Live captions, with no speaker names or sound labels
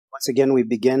Once again, we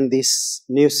begin this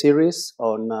new series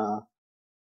on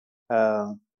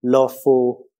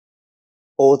Lawful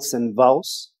Oaths and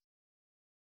Vows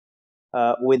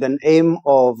with an aim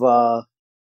of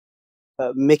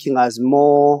making us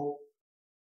more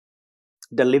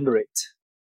deliberate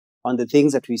on the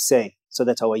things that we say, so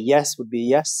that our yes would be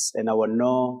yes and our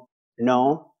no,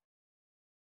 no.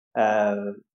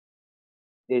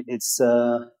 It's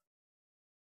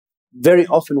very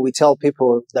often we tell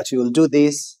people that you will do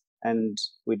this and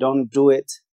we don't do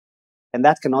it, and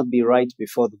that cannot be right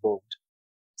before the Lord.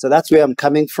 So that's where I'm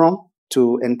coming from,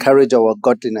 to encourage our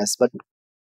godliness. But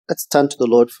let's turn to the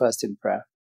Lord first in prayer.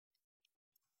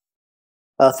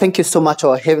 Thank you so much,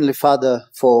 our Heavenly Father,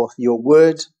 for your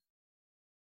word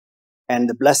and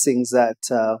the blessings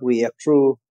that we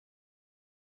accrue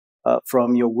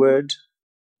from your word,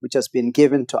 which has been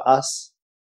given to us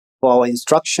for our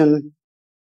instruction,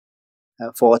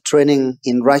 for our training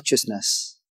in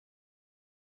righteousness.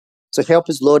 So help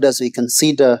us, Lord, as we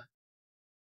consider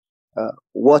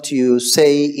what you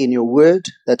say in your word,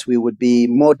 that we would be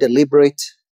more deliberate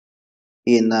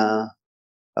in our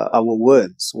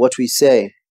words, what we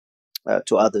say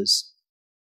to others,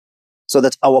 so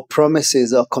that our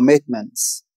promises or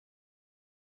commitments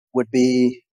would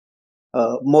be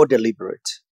more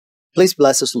deliberate. Please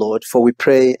bless us, Lord, for we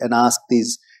pray and ask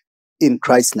these in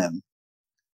Christ's name.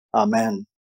 Amen.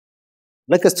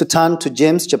 I'd like us to turn to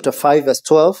James chapter 5, verse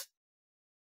 12.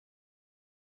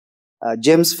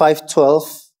 James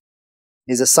 5:12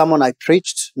 is a sermon I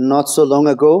preached not so long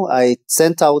ago. I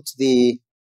sent out the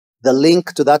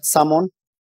link to that sermon.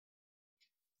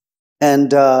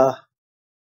 And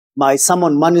my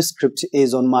sermon manuscript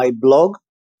is on my blog,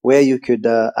 where you could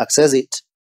access it.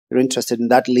 If you're interested in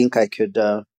that link, I could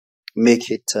make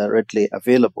it readily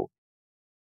available.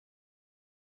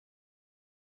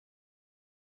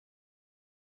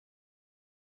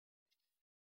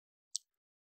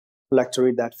 I'd like to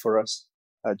read that for us.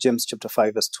 James chapter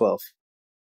 5, verse 12.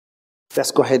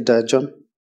 Let's go ahead, John.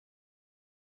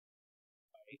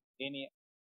 Any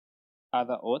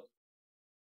other oath,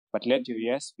 but let your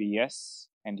yes be yes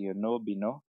and your no be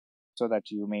no, so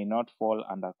that you may not fall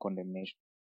under condemnation.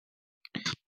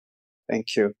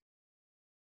 Thank you.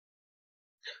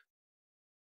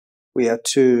 We are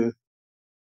to,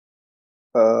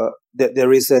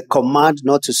 there is a command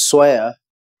not to swear,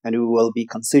 and we will be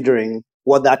considering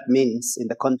what that means in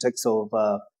the context of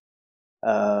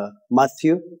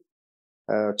Matthew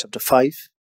chapter 5.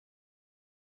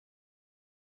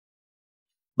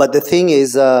 But the thing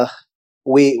is,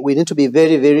 we need to be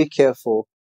very, very careful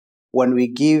when we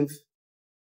give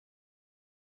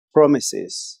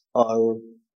promises or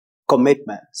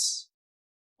commitments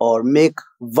or make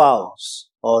vows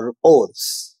or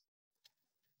oaths.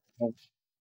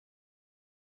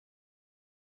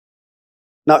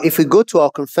 Now, if we go to our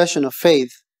confession of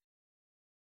faith,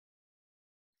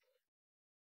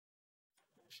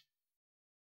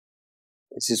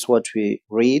 this is what we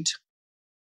read.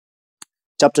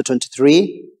 Chapter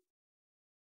 23,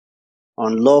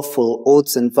 on lawful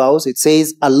oaths and vows. It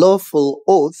says, a lawful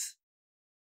oath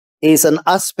is an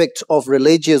aspect of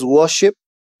religious worship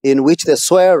in which the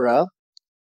swearer,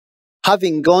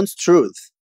 having God's truth,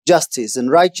 justice,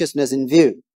 and righteousness in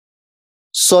view,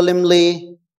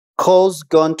 solemnly calls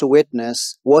God to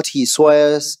witness what he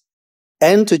swears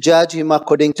and to judge him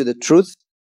according to the truth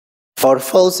or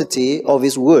falsity of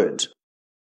his word.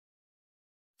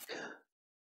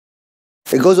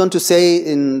 It goes on to say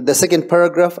in the second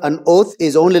paragraph, an oath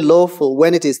is only lawful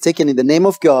when it is taken in the name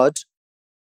of God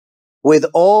with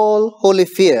all holy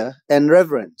fear and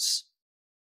reverence.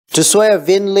 To swear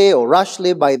vainly or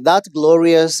rashly by that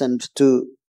glorious and to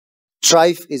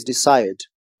strife is desired.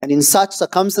 And in such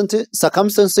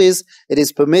circumstances, it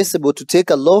is permissible to take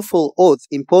a lawful oath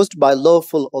imposed by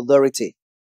lawful authority.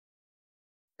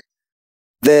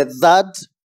 The third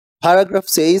paragraph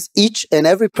says, each and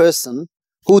every person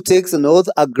who takes an oath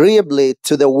agreeably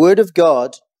to the word of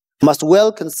God must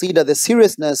well consider the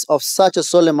seriousness of such a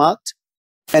solemn act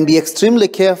and be extremely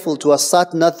careful to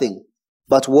assert nothing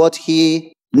but what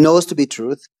he knows to be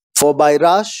truth. For by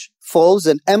rash, false,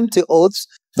 and empty oaths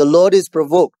the Lord is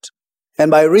provoked, and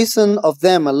by reason of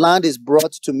them a land is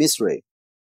brought to misery.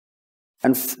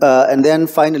 And then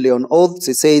finally on oaths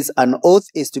it says, an oath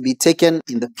is to be taken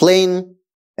in the plain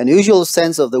and usual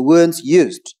sense of the words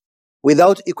used,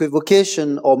 without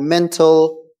equivocation or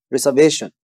mental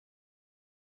reservation.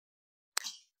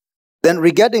 Then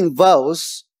regarding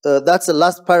vows, that's the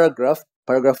last paragraph,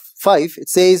 paragraph 5. It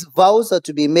says, vows are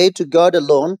to be made to God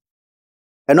alone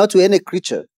and not to any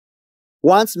creature.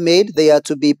 Once made, they are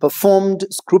to be performed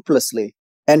scrupulously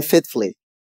and faithfully.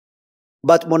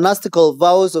 but monastical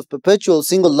vows of perpetual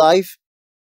single life,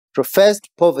 professed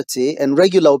poverty, and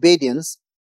regular obedience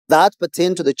that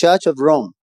pertain to the Church of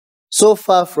Rome, so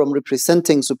far from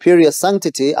representing superior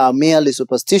sanctity, are merely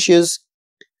superstitious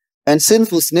and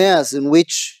sinful snares in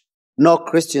which no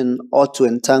Christian ought to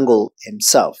entangle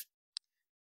himself.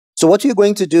 So what we're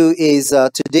going to do is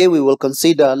today we will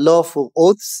consider lawful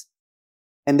oaths,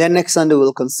 and then next Sunday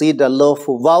we'll consider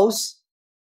lawful vows,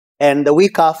 and the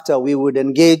week after we would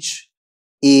engage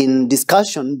in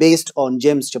discussion based on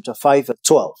James chapter 5 verse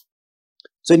 12.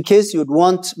 So in case you'd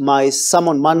want my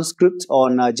sermon manuscript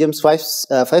on James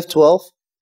 5:12,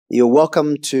 you're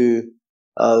welcome to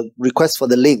request for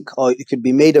the link, or it could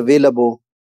be made available.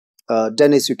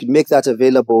 Dennis, you could make that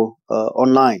available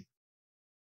online.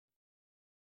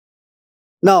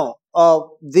 Now,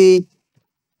 is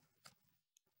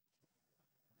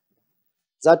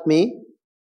that me?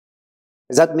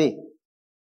 Is that me?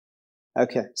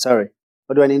 Okay, sorry.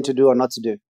 What do I need to do or not to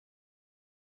do?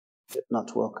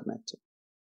 Not well connected.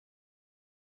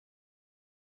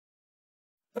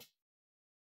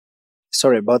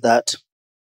 Sorry about that.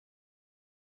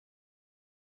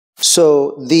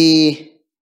 So the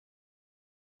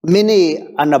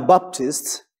many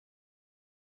Anabaptists,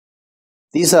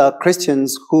 these are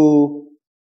Christians who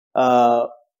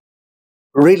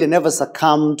really never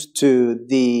succumbed to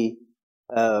the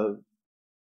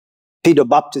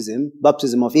pedobaptism,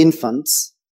 baptism of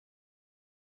infants.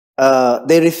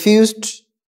 They refused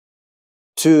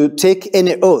to take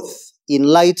any oath in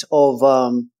light of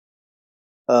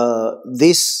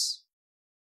this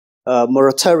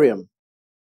moratorium.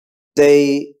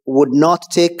 They would not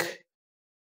take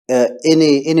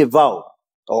any vow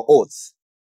or oath.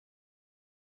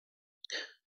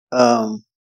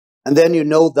 And then you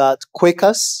know that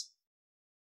Quakers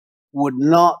would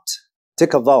not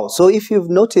take a vow. So if you've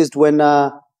noticed when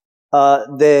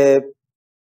the,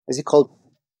 is he called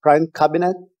Prime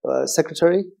Cabinet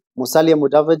Secretary, Musalia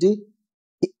Mudavadi,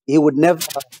 he would never...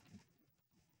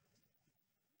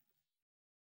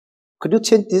 Could you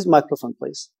change this microphone,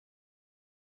 please?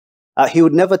 He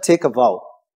would never take a vow.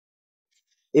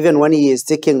 Even when he is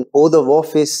taking oath of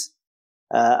office,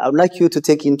 I would like you to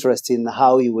take interest in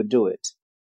how he would do it,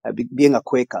 being a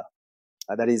Quaker.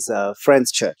 That is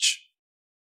Friends Church.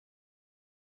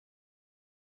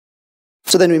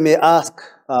 So then we may ask,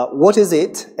 what is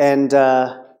it, and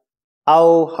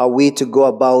how are we to go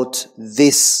about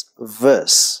this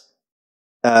verse?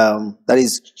 That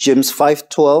is James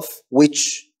 5:12,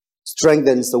 which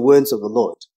strengthens the words of the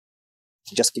Lord.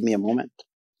 Just give me a moment.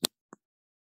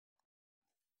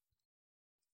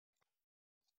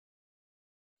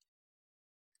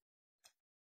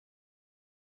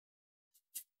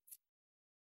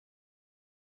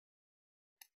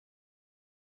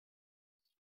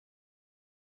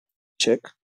 Check.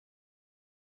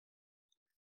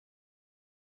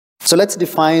 So let's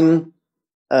define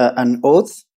an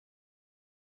oath.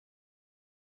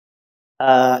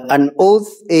 An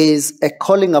oath is a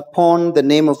calling upon the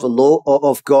name of the law or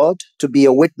of God to be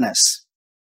a witness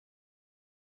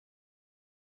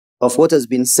of what has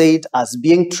been said as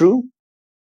being true,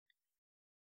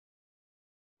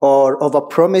 or of a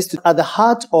promise. At the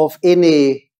heart of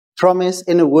any promise,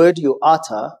 any word you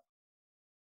utter,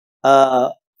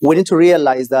 we need to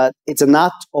realize that it's an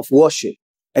act of worship.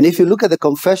 And if you look at the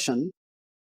confession,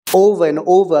 over and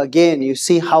over again, you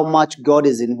see how much God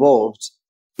is involved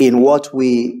in what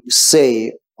we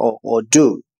say or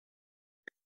do.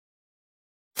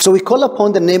 So we call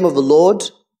upon the name of the Lord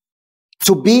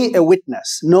to be a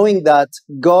witness, knowing that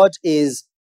God is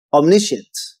omniscient,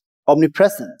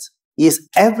 omnipresent. He is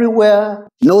everywhere,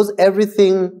 knows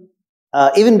everything,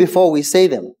 even before we say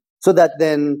them. So that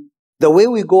then the way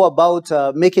we go about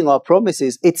making our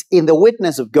promises, it's in the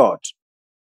witness of God.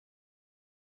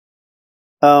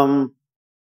 So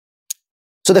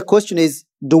the question is,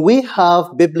 do we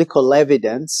have biblical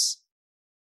evidence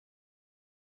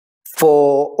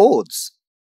for oaths?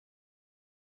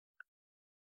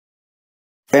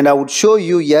 And I would show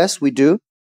you, yes, we do.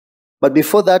 But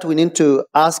before that, we need to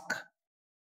ask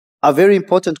a very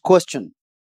important question.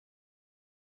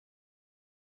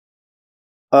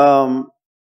 When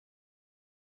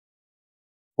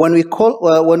we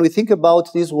think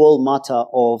about this whole matter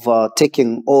of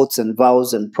taking oaths and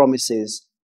vows and promises,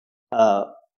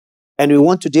 and we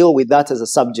want to deal with that as a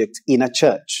subject in a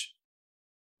church,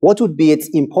 what would be its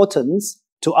importance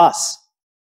to us?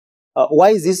 Why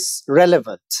is this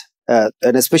relevant?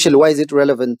 And especially, why is it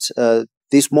relevant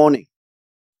this morning?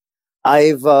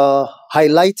 I've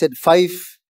highlighted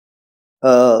 5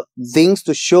 things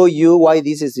to show you why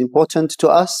this is important to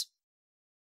us.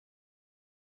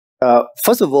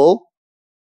 First of all,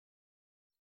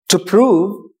 to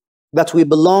prove that we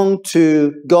belong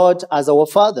to God as our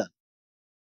Father.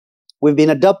 We've been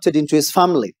adopted into His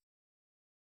family.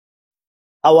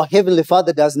 Our Heavenly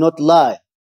Father does not lie.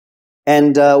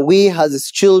 And we as His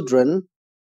children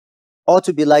ought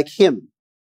to be like Him.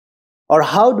 Or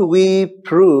how do we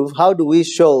prove, how do we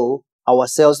show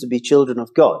ourselves to be children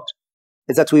of God?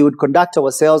 It's that we would conduct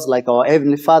ourselves like our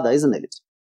Heavenly Father, isn't it?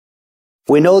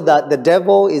 We know that the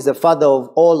devil is the father of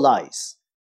all lies.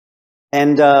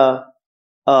 And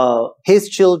his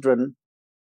children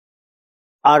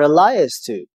are liars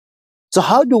too. So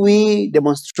how do we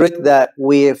demonstrate that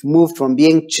we have moved from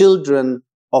being children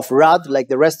of wrath like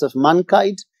the rest of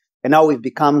mankind, and now we've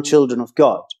become children of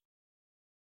God?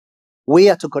 We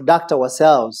are to conduct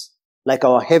ourselves like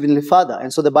our Heavenly Father.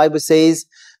 And so the Bible says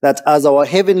that as our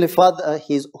Heavenly Father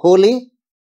is holy,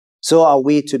 so are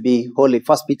we to be holy.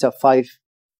 1 Peter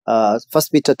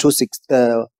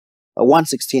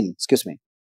 1:16, excuse me.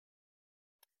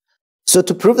 So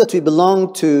to prove that we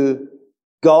belong to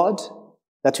God,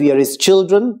 that we are His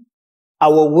children,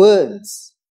 our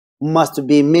words must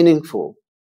be meaningful.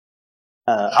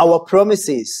 Our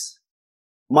promises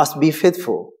must be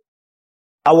faithful.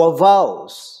 Our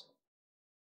vows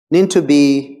need to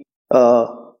be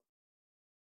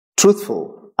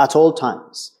truthful at all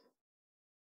times.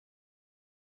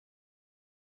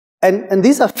 And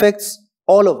this affects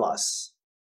all of us.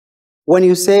 When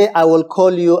you say, I will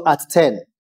call you at 10,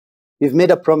 you've made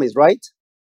a promise, right?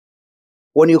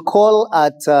 When you call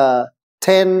at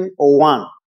 10:01,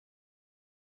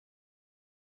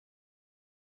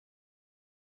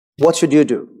 what should you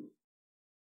do?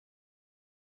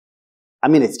 I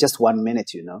mean, it's just 1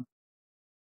 minute, you know.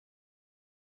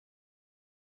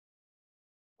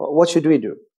 What should we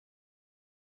do?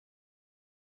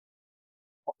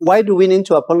 Why do we need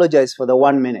to apologize for the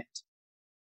 1 minute?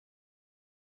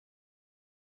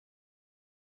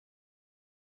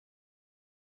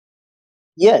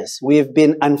 Yes, we've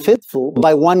been unfaithful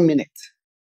by 1 minute.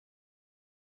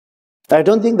 I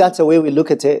don't think that's the way we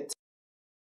look at it.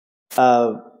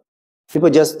 People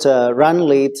just run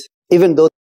late, even though,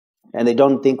 and they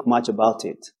don't think much about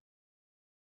it.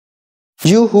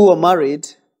 You who are married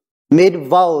made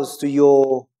vows to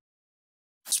your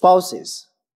spouses.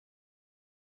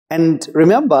 And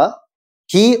remember,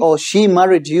 he or she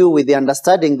married you with the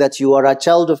understanding that you are a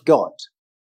child of God.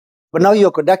 But now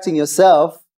you're conducting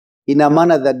yourself in a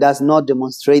manner that does not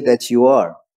demonstrate that you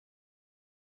are.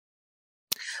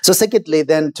 So secondly,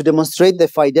 then, to demonstrate the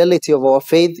fidelity of our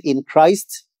faith in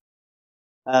Christ,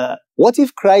 what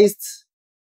if Christ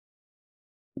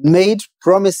made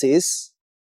promises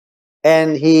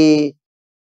and he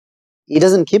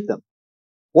doesn't keep them?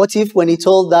 What if when he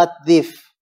told that thief,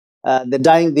 the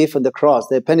dying thief on the cross,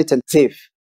 the penitent thief,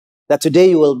 that today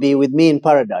you will be with me in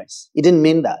paradise? He didn't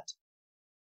mean that.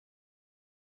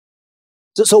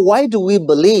 So why do we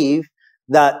believe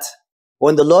that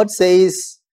when the Lord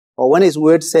says, or when His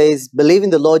word says, believe in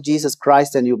the Lord Jesus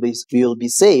Christ and you'll be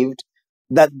saved,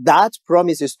 that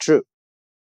promise is true?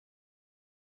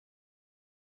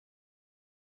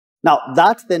 Now,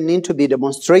 that then needs to be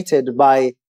demonstrated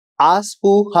by us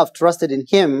who have trusted in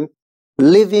Him,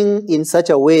 living in such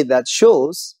a way that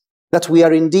shows that we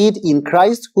are indeed in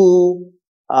Christ, who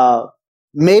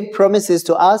made promises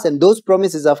to us, and those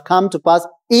promises have come to pass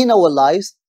in our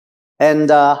lives. And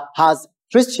as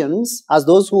Christians, as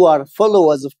those who are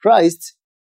followers of Christ,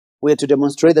 we are to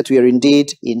demonstrate that we are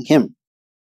indeed in Him.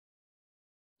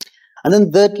 And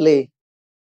then thirdly,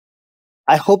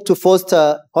 I hope to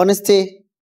foster honesty,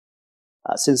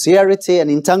 sincerity,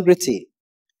 and integrity,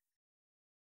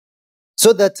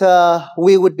 so that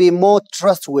we would be more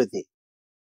trustworthy.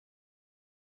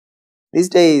 These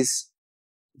days,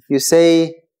 if you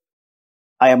say,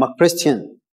 I am a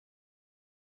Christian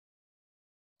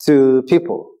to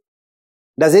people,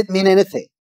 does it mean anything?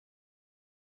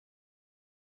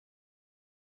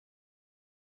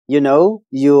 You know,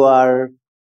 you are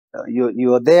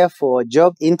there for a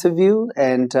job interview,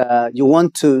 and you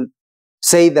want to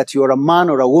say that you are a man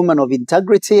or a woman of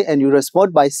integrity, and you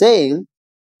respond by saying,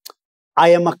 I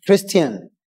am a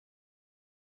Christian.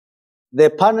 The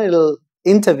panel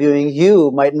interviewing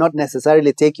you might not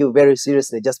necessarily take you very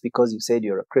seriously just because you said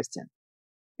you're a Christian.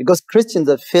 Because Christians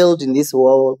have failed in this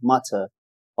whole matter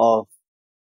of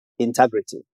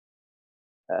integrity.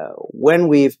 When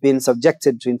we've been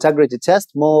subjected to integrity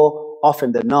tests, more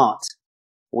often than not,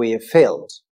 we have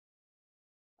failed.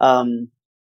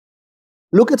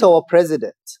 Look at our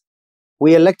president.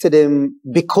 We elected him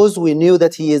because we knew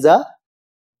that he is a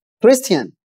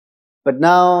Christian. But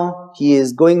now he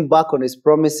is going back on his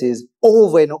promises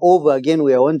over and over again.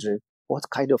 We are wondering, what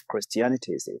kind of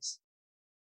Christianity is this?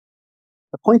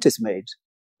 the point is made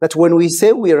that when we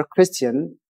say we are a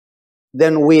Christian,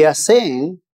 then we are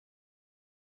saying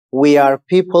we are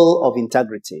people of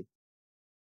integrity.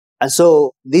 And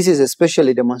so this is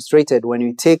especially demonstrated when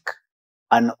we take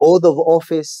an oath of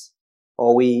office,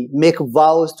 or we make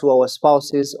vows to our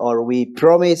spouses, or we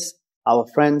promise our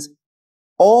friends.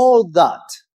 All that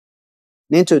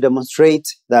need to demonstrate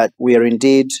that we are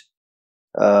indeed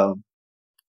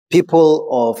people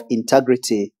of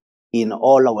integrity in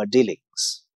all our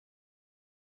dealings.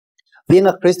 Being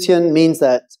a Christian means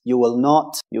that you will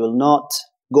not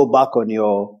go back on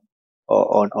your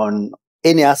on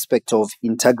any aspect of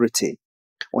integrity.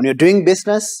 When you're doing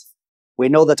business, we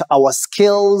know that our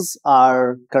skills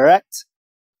are correct.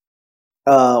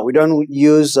 We don't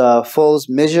use false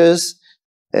measures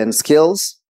and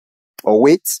skills or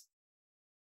weights.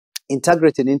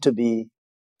 Integrity needs to be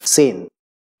seen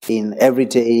in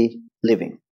everyday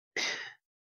living.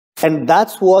 And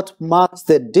that's what marks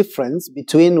the difference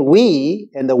between we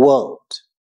and the world.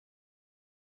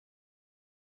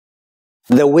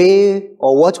 The way,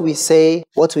 or what we say,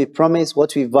 what we promise,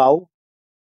 what we vow,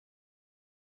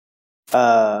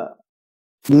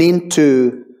 need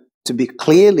to be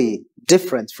clearly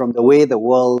different from the way the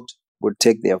world would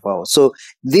take their vows. So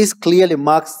this clearly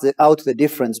marks out the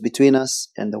difference between us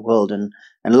and the world. And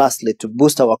lastly, to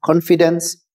boost our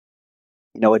confidence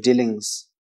in our dealings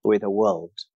with the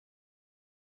world.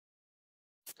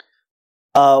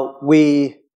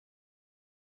 We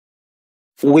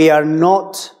are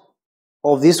not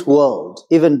of this world,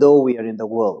 even though we are in the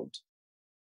world.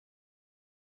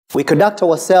 We conduct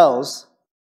ourselves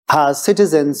as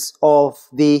citizens of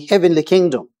the heavenly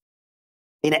kingdom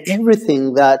in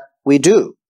everything that we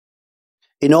do,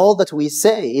 in all that we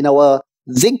say, in our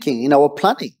thinking, in our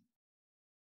planning.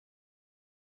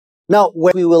 Now,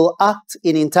 when we will act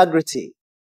in integrity,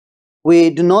 we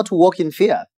do not walk in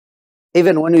fear,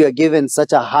 even when we are given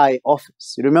such a high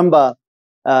office. You remember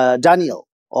Daniel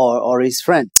or his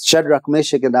friends, Shadrach,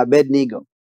 Meshach, and Abednego.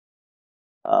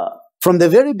 From the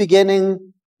very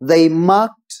beginning, they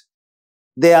marked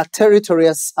their territory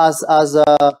as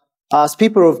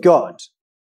people of God.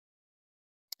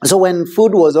 So when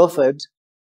food was offered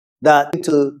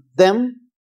to them,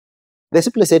 they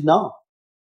simply said no.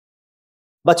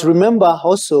 But remember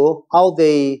also how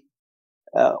they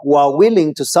were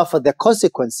willing to suffer the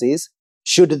consequences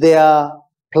should their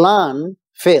plan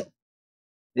fail.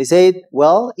 They said,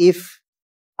 well, if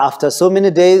after so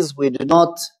many days we do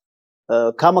not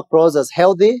come across as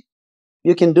healthy,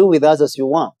 you can do with us as you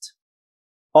want.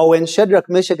 Or when Shadrach,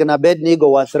 Meshach, and Abednego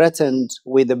were threatened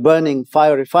with the burning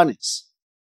fiery furnace,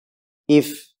 if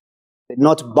they did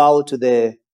not bow to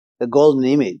the golden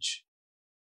image,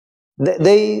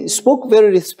 they spoke very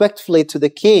respectfully to the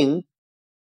king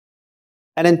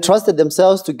and entrusted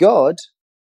themselves to God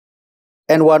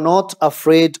and were not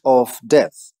afraid of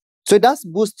death. So it does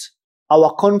boost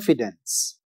our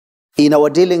confidence in our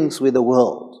dealings with the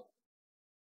world.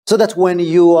 So that when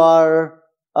you are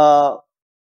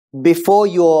before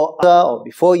your or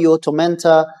before your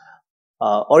tormentor,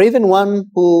 or even one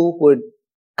who would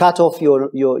cut off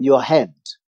your hand,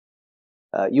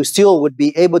 you still would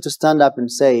be able to stand up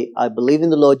and say, I believe in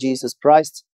the Lord Jesus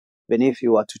Christ, even if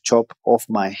you are to chop off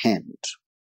my hand.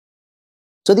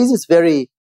 So this is very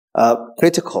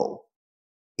critical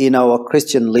in our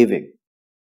Christian living.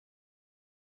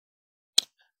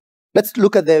 Let's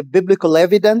look at the biblical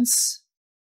evidence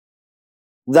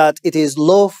that it is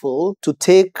lawful to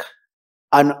take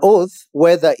an oath,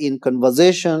 whether in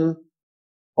conversation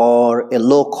or a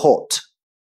law court.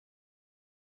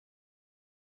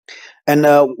 And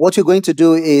what you're going to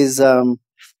do is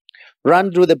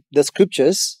run through the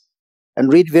scriptures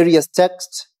and read various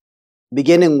texts,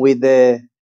 beginning with the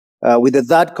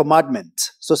third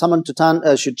commandment. So someone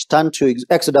should turn to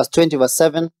Exodus 20, verse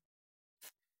 7.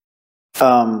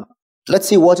 Let's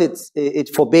see what it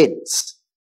forbids.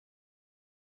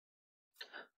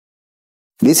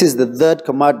 This is the third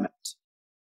commandment.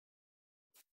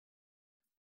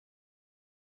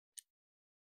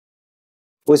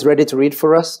 Who is ready to read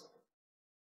for us?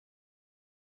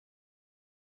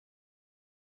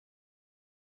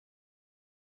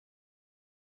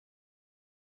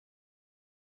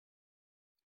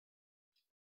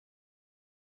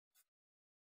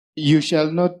 You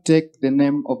shall not take the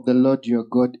name of the Lord your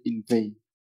God in vain,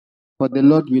 for the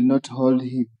Lord will not hold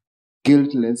him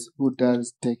guiltless who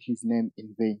does take his name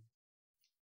in vain.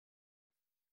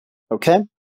 Okay?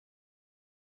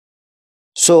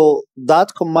 So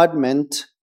that commandment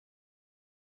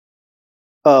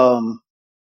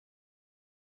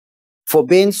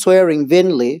forbids swearing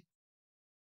vainly,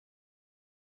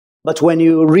 but when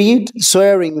you read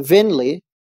swearing vainly,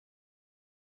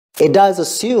 it does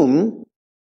assume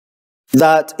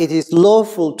that it is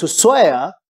lawful to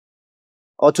swear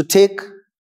or to take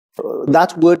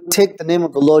that word, take the name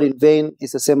of the Lord in vain,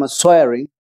 is the same as swearing.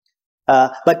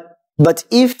 But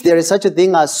if there is such a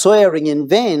thing as swearing in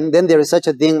vain, then there is such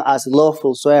a thing as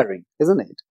lawful swearing, isn't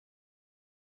it?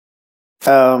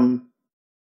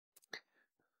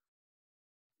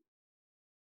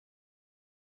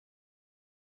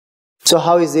 So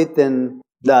how is it then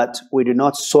that we do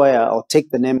not swear or take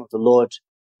the name of the Lord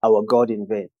our God in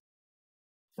vain?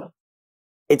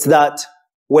 It's that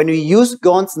when we use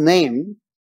God's name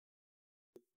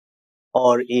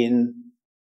or in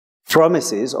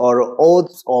promises or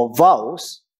oaths or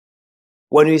vows,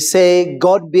 when we say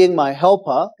God being my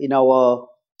helper in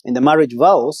the marriage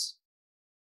vows,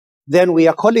 then we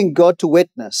are calling God to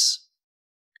witness.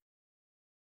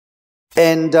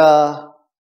 And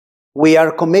we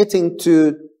are committing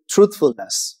to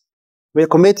truthfulness. We are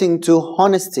committing to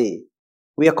honesty.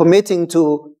 We are committing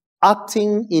to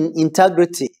acting in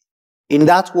integrity in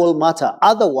that whole matter.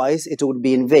 Otherwise, it would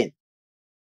be in vain.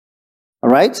 All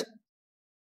right?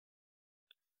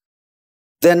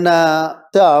 Then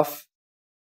staff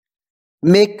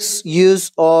makes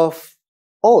use of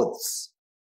oaths.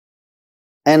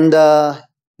 And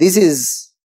this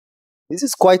is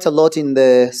quite a lot in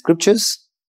the scriptures.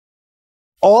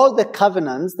 All the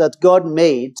covenants that God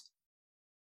made,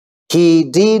 he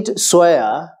did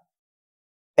swear.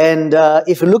 And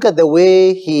if you look at the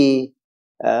way he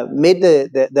made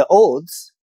the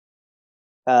oaths,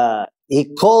 he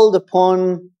called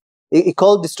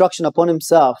destruction upon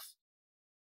himself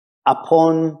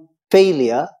upon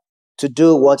failure to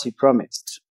do what he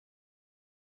promised.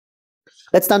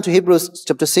 Let's turn to Hebrews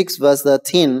chapter 6, verse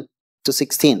 13 to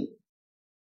 16.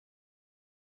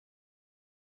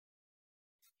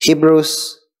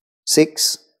 Hebrews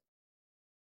 6,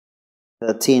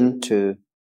 13 to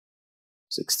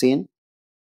 16. Would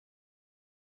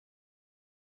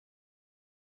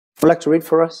you like to read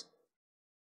for us?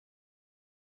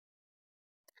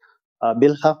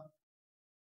 Bilha.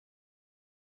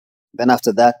 Then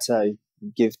after that,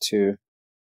 give to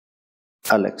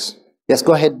Alex. Yes,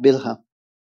 go ahead, Bilha.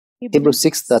 Hebrews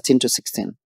 6, 13 to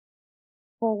 16.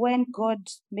 For when God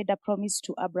made a promise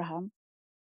to Abraham,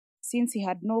 since he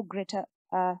had no greater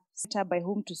by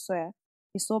whom to swear,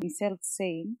 he saw himself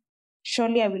saying,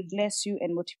 surely I will bless you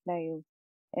and multiply you.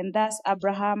 And thus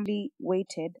Abraham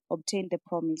waited, obtained the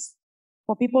promise.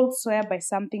 For people swear by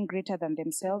something greater than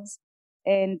themselves,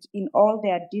 and in all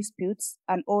their disputes,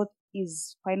 an oath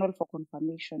is final for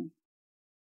confirmation.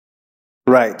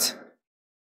 Right.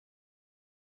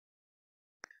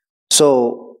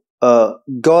 So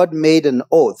God made an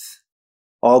oath,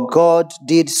 or God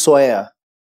did swear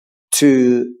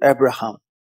to Abraham.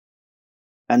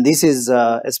 And this is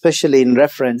especially in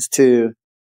reference to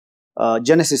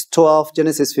Genesis 12,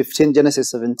 Genesis 15,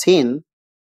 Genesis 17,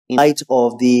 in light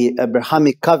of the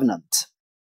Abrahamic covenant.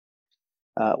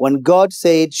 When God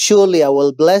said, surely I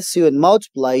will bless you and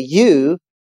multiply you,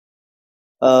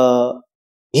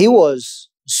 he was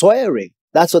swearing.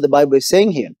 That's what the Bible is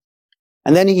saying here.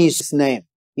 And then his name,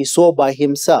 he swore by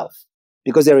himself,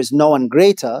 because there is no one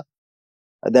greater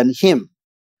than him.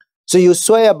 So you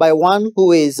swear by one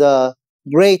who is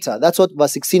greater. That's what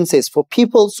verse 16 says. For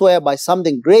people swear by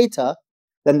something greater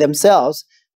than themselves,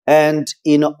 and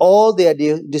in all their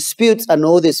disputes, an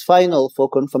oath is final for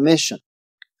confirmation.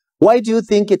 Why do you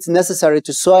think it's necessary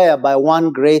to swear by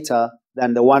one greater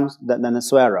than than a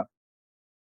swearer?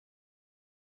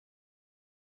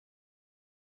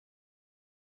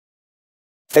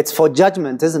 It's for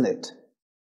judgment, isn't it?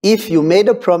 If you made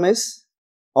a promise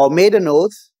or made an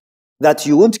oath that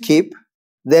you won't keep,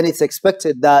 then it's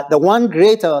expected that the one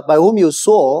greater by whom you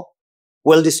swore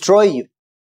will destroy you,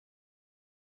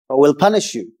 or will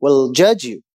punish you, will judge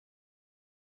you.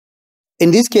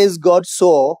 In this case, God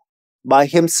swore by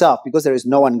himself, because there is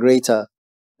no one greater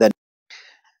than.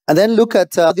 And then look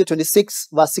at Matthew 26,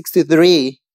 verse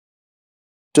 63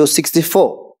 to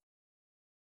 64.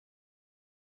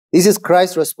 This is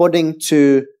Christ responding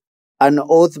to an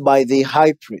oath by the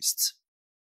high priest.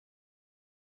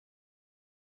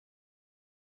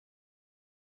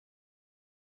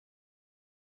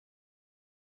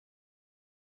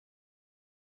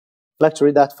 I'd like to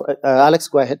read that. Alex,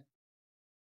 go ahead.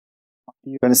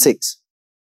 26.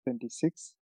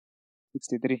 26,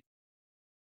 63.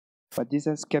 But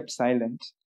Jesus kept silent,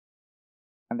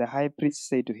 and the high priest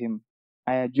said to him,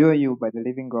 I adjure you by the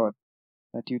living God,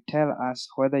 that you tell us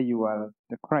whether you are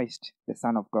the Christ, the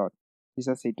Son of God.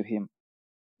 Jesus said to him,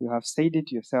 you have said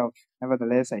it yourself.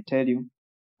 Nevertheless, I tell you,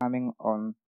 coming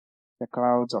on the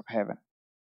clouds of heaven.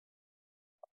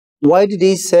 Why did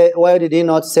he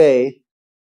not say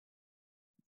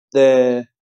the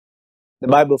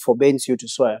Bible forbids you to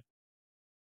swear?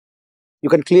 You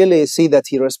can clearly see that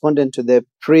he responded to the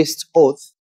priest's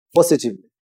oath positively.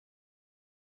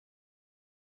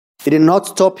 It did not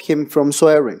stop him from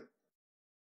swearing.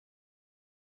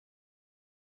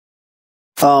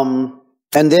 And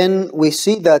then we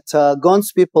see that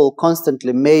God's people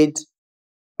constantly made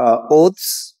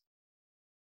oaths.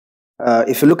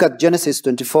 If you look at Genesis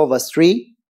 24 verse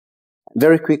 3,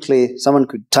 very quickly, someone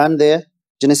could turn there.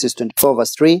 Genesis 24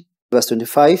 verse 3, verse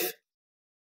 25.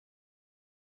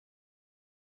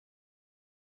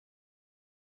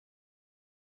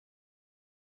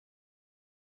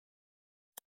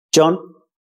 John,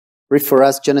 read for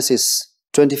us Genesis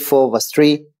 24 verse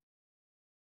 3.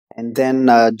 And then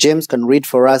James can read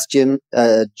for us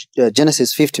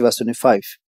Genesis 50 verse 25.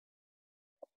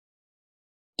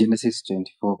 Genesis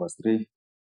 24 verse 3.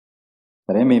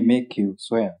 That I may make you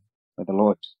swear by the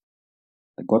Lord,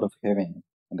 the God of heaven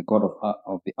and the God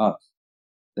of the earth,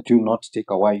 that you will not take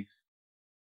a wife,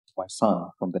 my son,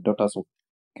 from the daughters of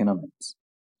Canaanites,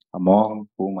 among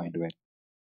whom I dwell.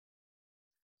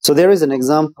 So there is an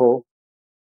example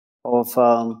of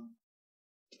an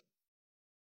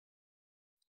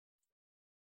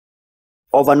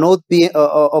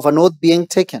oath being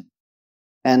taken,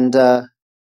 and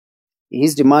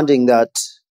he's demanding that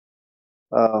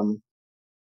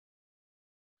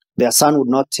their son would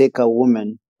not take a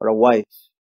woman or a wife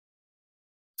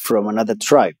from another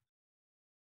tribe.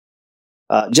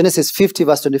 Genesis 50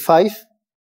 verse 25.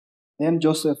 Then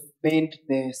Joseph made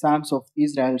the sons of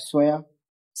Israel swear,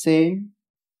 saying,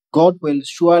 God will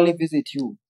surely visit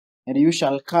you, and you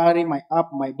shall carry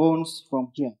up my bones from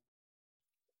here.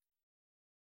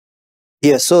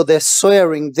 Yeah, so the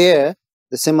swearing there,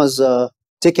 the same as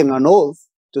taking an oath.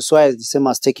 To swear is the same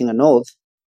as taking an oath.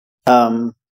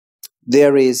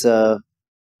 There is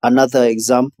another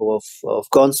example of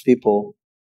God's people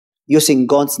using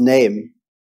God's name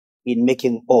in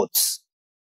making oaths.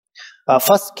 1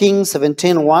 Kings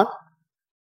 17:1.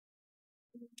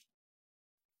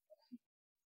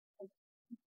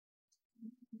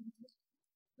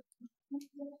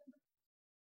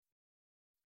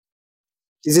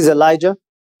 This is Elijah.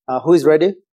 Who is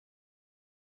ready?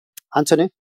 Anthony?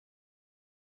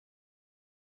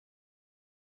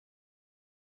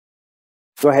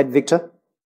 Go ahead, Victor.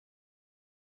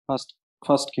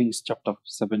 First Kings chapter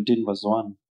 17 verse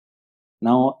 1.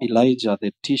 Now Elijah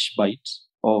the Tishbite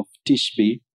of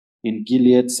Tishbe in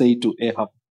Gilead said to Ahab,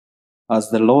 as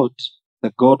the Lord,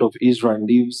 the God of Israel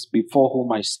lives, before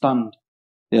whom I stand,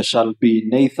 there shall be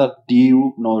neither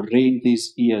dew nor rain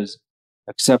these years,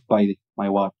 except by my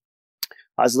word.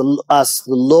 As the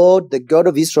Lord, the God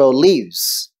of Israel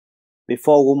lives,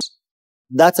 before whom,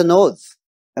 that's an oath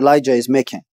Elijah is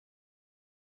making.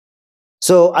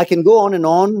 So I can go on and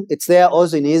on. It's there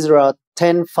also in Ezra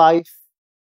 10:5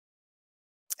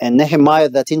 and Nehemiah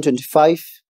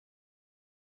 13:25.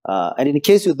 And in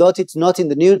case you thought it's not in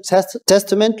the New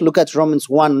Testament, look at Romans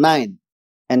 1:9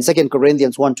 and 2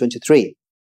 Corinthians 1:23.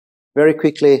 Very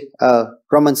quickly,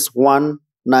 Romans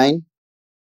 1:9,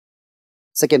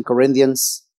 2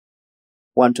 Corinthians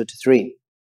 1:23.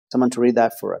 Someone to read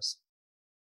that for us.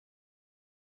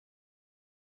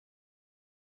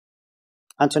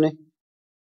 Anthony?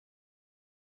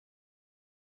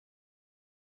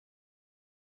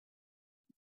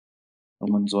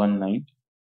 Romans 1:9.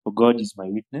 For God is my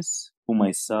witness, whom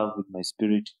I serve with my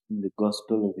spirit in the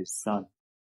gospel of his Son,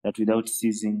 that without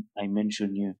ceasing I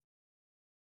mention you.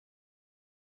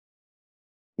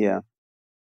 Yeah.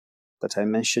 That I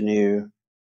mention you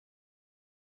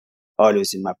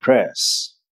always in my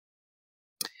prayers.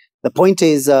 The point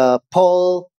is,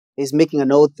 Paul is making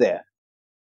an oath there.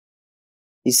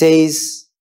 He says,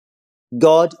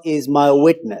 God is my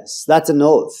witness. That's an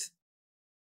oath.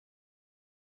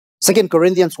 2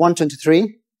 Corinthians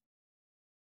 1:23.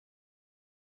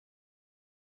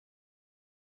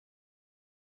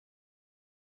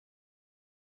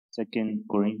 Second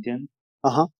Corinthians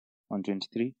Uh-huh.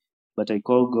 1:23. But I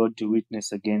call God to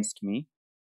witness against me.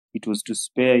 It was to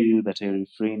spare you that I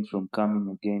refrained from coming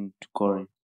again to Corinth.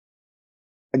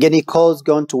 Again, he calls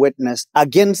God to witness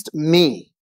against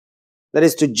me. That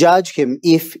is to judge him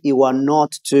if he were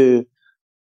not to,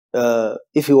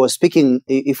 if he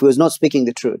was not speaking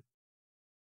the truth.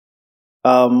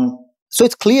 So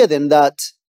it's clear then that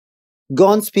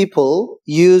God's people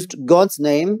used God's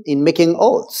name in making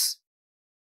oaths.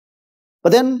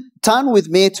 But then turn with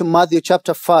me to Matthew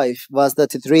chapter 5, verse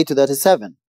 33 to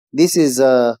 37. This is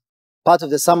part of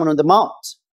the Sermon on the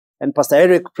Mount. And Pastor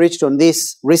Eric preached on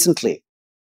this recently.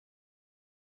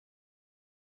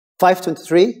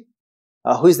 5:23.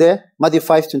 Who is there? Matthew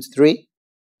 5:23.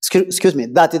 Excuse me,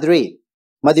 33.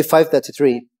 Matthew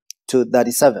 5:33 to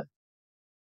 37.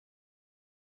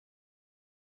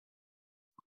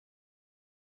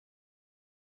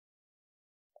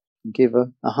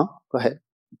 Go ahead.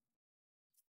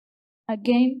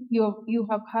 Again, you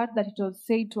have heard that it was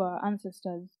said to our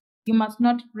ancestors, you must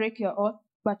not break your oath,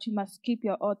 but you must keep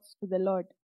your oaths to the Lord.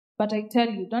 But I tell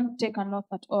you, don't take an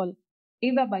oath at all,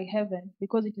 either by heaven,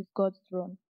 because it is God's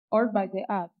throne, or by the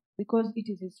earth, because it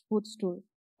is his footstool,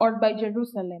 or by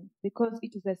Jerusalem, because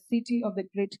it is the city of the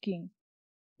great king.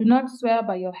 Do not swear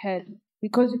by your head,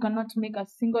 because you cannot make a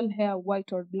single hair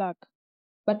white or black.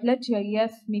 But let your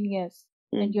yes mean yes,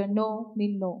 and your no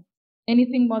mean no.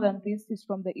 Anything more than this is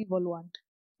from the evil one.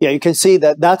 Yeah, you can see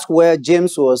that that's where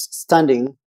James was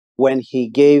standing when he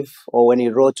gave or when he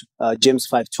wrote James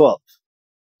 5:12.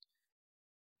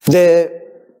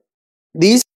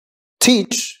 These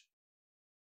teach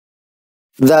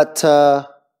that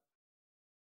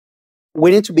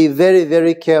we need to be very,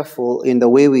 very careful in the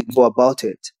way we go about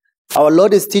it. Our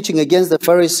Lord is teaching against the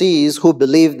Pharisees who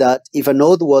believe that if an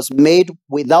oath was made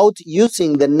without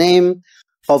using the name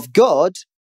of God,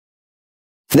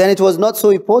 then it was not so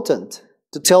important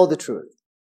to tell the truth.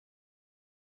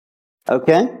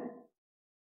 Okay?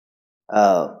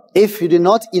 If you did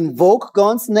not invoke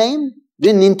God's name, you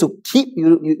didn't need to keep,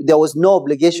 there was no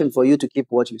obligation for you to keep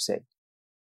what you said.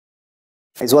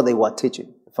 Is what they were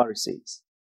teaching, the Pharisees.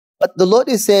 But the Lord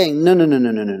is saying, no.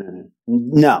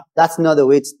 No, that's not the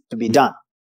way it's to be done.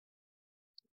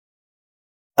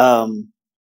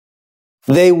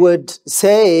 They would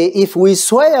say, if we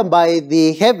swear by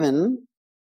the heaven,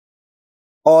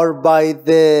 or by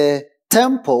the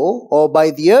temple, or by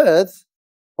the earth,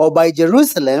 or by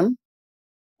Jerusalem,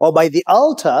 or by the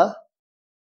altar,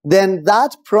 then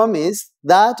that promise,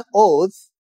 that oath,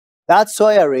 that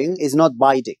swearing is not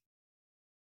binding.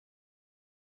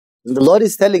 And the Lord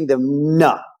is telling them,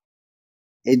 no,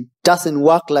 it doesn't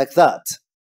work like that.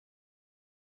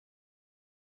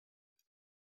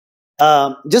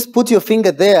 Just put your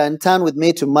finger there and turn with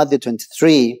me to Matthew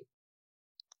 23,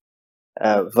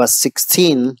 verse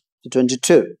 16 to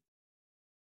 22.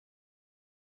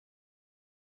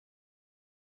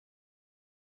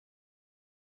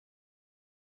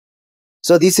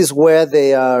 So this is where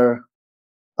they are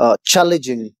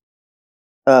challenging.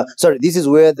 This is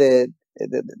where the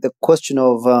question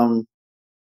of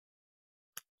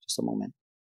just a moment.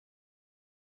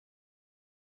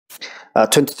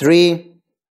 23,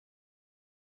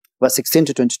 verse 16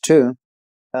 to 22.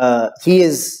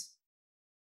 He's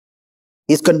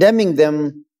condemning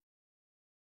them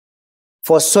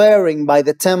for swearing by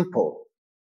the temple.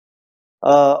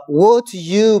 Woe to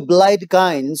you, blind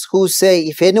guides, who say,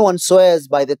 if anyone swears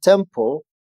by the temple,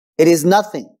 it is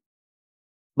nothing.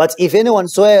 But if anyone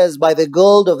swears by the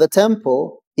gold of the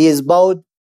temple, he is bound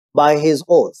by his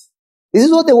oath. This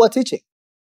is what they were teaching.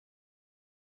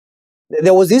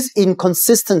 There was this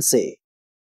inconsistency.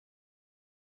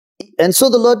 And so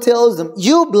the Lord tells them,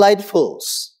 you blind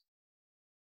fools,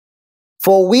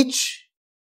 for which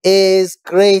is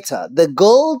greater, the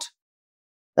gold,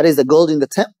 that is the gold in the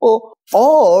temple,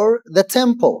 or the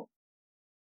temple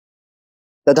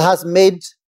that has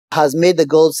made the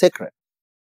gold sacred?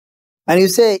 And you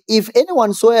say, if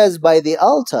anyone swears by the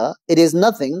altar, it is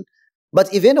nothing.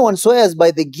 But if anyone swears by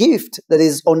the gift that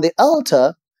is on the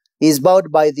altar, he is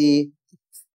bound by the...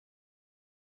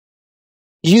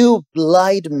 You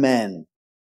blind men,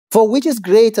 for which is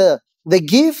greater, the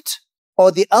gift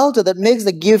or the altar that makes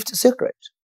the gift sacred?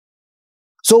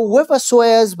 So whoever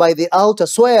swears by the altar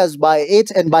swears by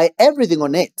it and by everything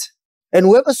on it. And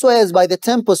whoever swears by the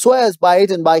temple swears by it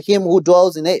and by him who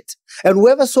dwells in it. And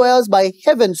whoever swears by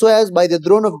heaven swears by the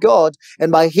throne of God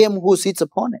and by him who sits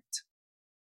upon it.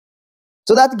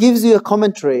 So that gives you a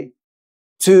commentary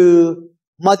to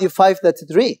Matthew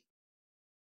 5:33.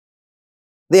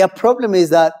 Their problem is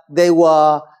that they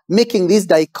were making this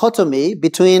dichotomy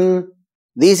between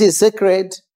this is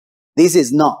sacred, this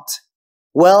is not.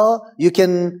 Well, you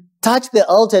can touch the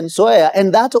altar and swear,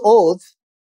 and that oath,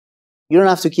 you don't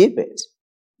have to keep it.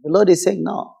 The Lord is saying,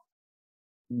 no,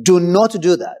 do not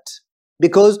do that.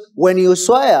 Because when you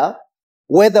swear,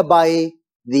 whether by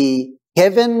the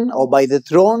heaven or by the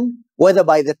throne, whether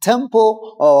by the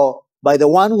temple or by the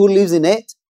one who lives in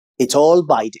it, it's all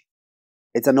binding.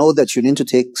 It's an oath that you need to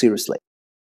take seriously.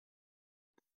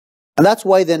 And that's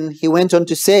why then he went on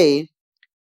to say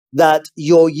that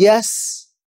your yes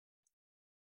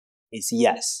is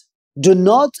yes.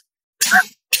 Don't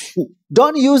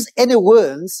use any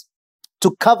words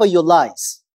to cover your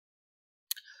lies.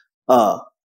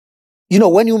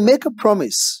 When you make a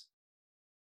promise,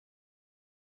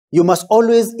 you must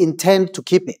always intend to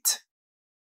keep it,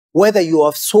 whether you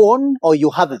have sworn or you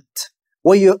haven't,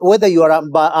 whether you are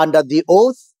under the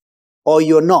oath or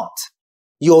you're not.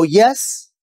 Your yes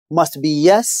must be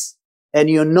yes, and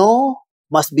your no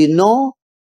must be no.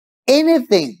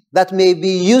 Anything that may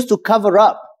be used to cover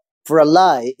up for a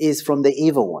lie is from the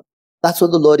evil one. That's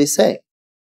what the Lord is saying.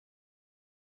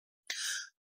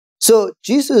 So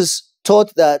Jesus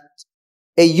taught that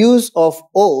a use of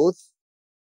oath,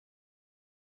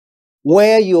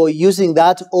 where you're using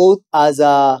that oath as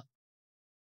a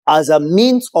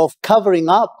means of covering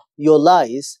up your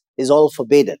lies, is all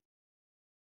forbidden.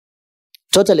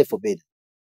 Totally forbidden.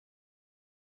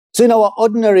 So in our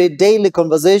ordinary daily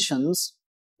conversations,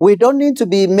 we don't need to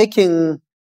be making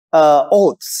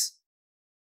oaths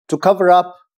to cover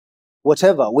up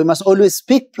whatever. We must always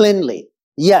speak plainly.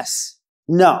 Yes,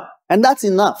 no. And that's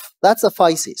enough. That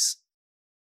suffices.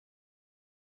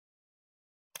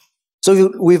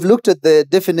 So we've looked at the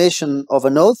definition of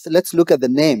an oath. Let's look at the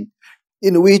name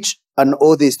in which an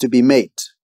oath is to be made.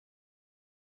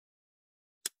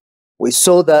 We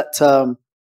saw that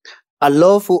a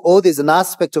lawful oath is an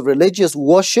aspect of religious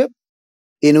worship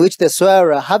in which the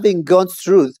swearer, having God's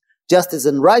truth, justice,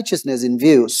 and righteousness in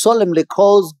view, solemnly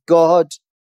calls God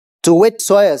to wait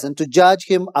swears and to judge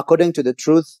him according to the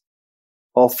truth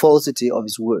or falsity of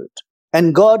his word.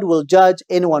 And God will judge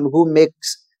anyone who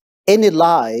makes any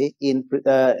lie in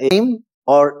him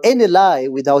or any lie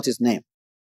without his name.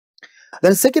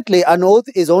 Then secondly, an oath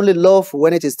is only lawful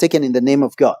when it is taken in the name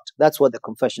of God. That's what the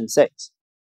confession says.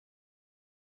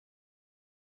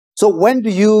 So when do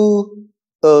you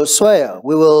swear?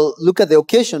 We will look at the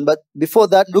occasion, but before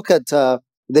that, look at the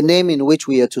name in which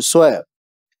we are to swear.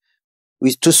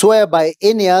 We to swear by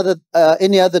any other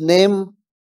name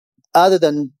other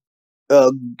than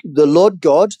the Lord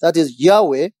God, that is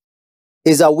Yahweh,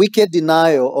 is a wicked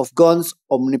denial of God's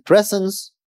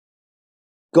omnipresence,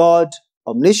 God's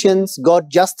omniscience,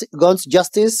 God's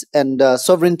justice and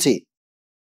sovereignty.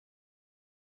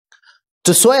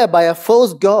 To swear by a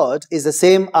false God is the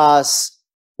same as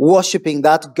worshipping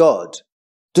that God.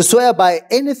 To swear by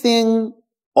anything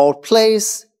or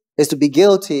place is to be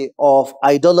guilty of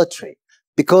idolatry,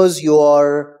 because you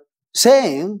are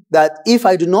saying that if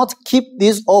I do not keep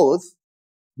this oath,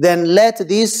 then let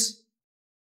this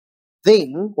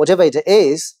thing, whatever it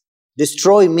is,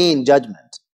 destroy me in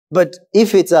judgment. But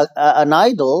if it's an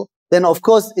idol, then of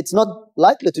course it's not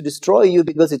likely to destroy you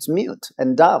because it's mute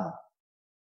and dumb.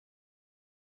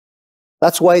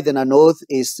 That's why then an oath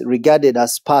is regarded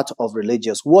as part of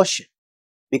religious worship,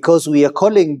 because we are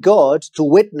calling God to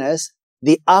witness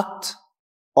the act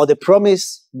or the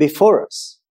promise before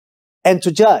us and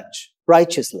to judge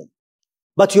righteously.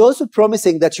 But you're also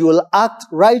promising that you will act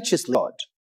righteously, Lord.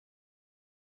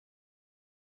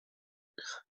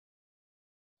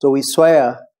 So we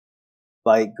swear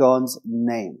by God's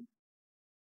name.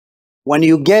 When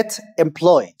you get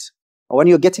employed, or when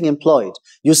you're getting employed,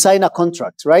 you sign a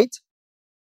contract, right?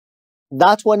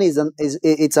 That one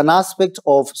it's an aspect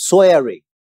of swearing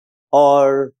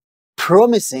or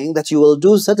promising that you will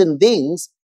do certain things.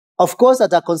 Of course,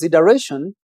 at a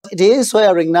consideration, it is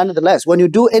swearing nonetheless. When you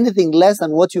do anything less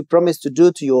than what you promised to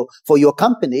do for your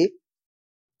company,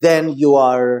 then you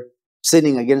are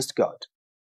sinning against God.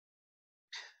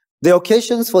 The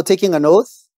occasions for taking an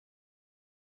oath,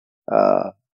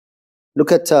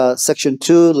 look at section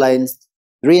 2, lines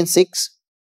 3 and 6,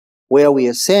 where we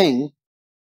are saying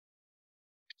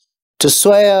to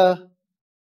swear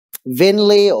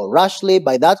vainly or rashly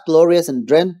by that glorious and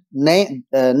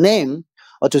name,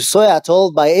 or to swear at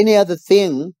all by any other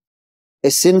thing,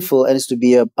 is sinful and is to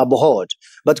be abhorred.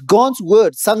 But God's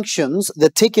word sanctions the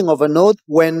taking of an oath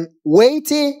when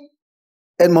weighty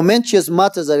and momentous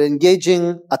matters are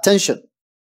engaging attention.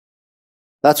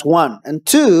 That's one. And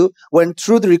two, when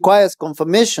truth requires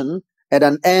confirmation and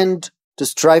an end to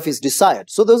strife is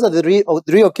desired. So those are the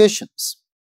three occasions.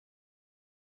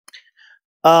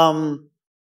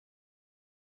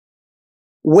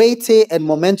 Weighty and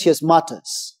momentous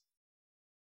matters.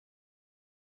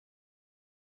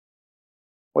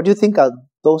 What do you think are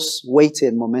those weighty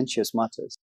and momentous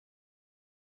matters?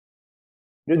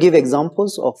 Do you give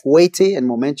examples of weighty and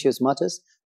momentous matters?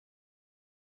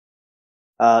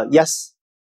 Yes.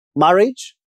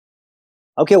 Marriage.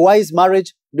 Okay, why is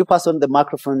marriage? Do you pass on the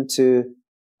microphone to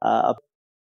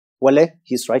Wale?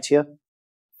 He's right here.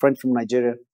 Friend from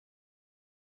Nigeria.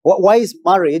 Why is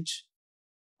marriage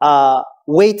a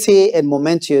weighty and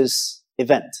momentous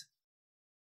event?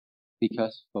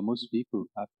 Because for most people,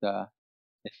 after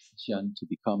a decision to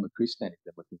become a Christian is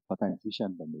the most important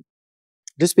decision they make.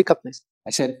 Do speak up, please. I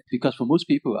said, because for most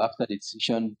people, after the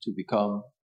decision to become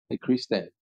a Christian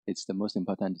it's the most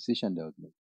important decision they would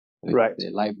make. It's Right. a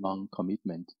lifelong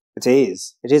commitment. It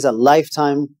is. It is a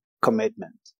lifetime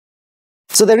commitment.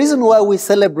 So the reason why we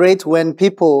celebrate when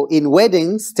people in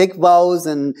weddings take vows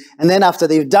and then after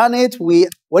they've done it,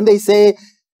 when they say,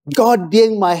 God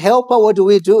being my helper, what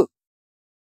do?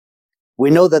 We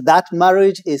know that that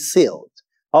marriage is sealed.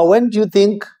 Or when do you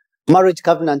think marriage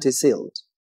covenant is sealed?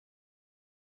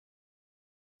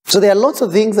 So there are lots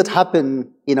of things that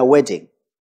happen in a wedding.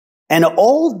 And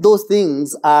all those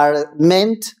things are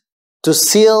meant to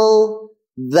seal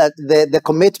the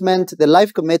commitment, the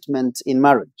life commitment in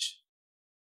marriage.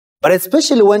 But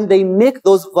especially when they make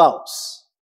those vows,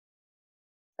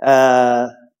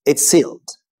 it's sealed.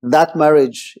 That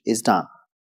marriage is done.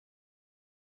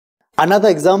 Another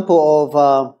example of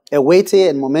a weighty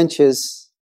and momentous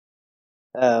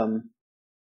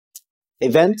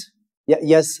event.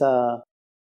 Yes.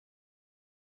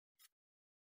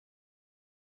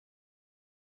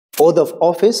 Oath of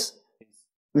office.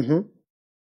 Mm-hmm.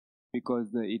 Because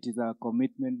it is a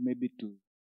commitment maybe to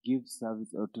give service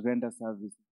or to render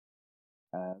service.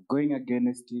 Going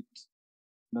against it,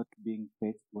 not being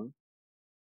faithful.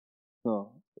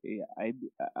 So yeah, I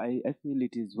feel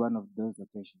it is one of those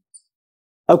occasions.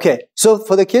 Okay, so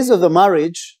for the case of the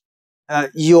marriage,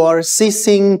 you are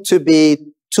ceasing to be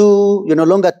two, you're no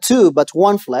longer two, but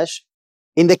one flesh.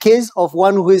 In the case of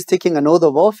one who is taking an oath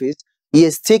of office, he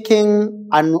is taking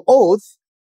an oath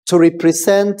to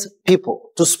represent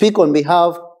people, to speak on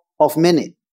behalf of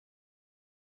many.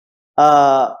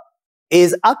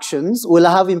 His actions will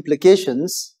have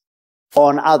implications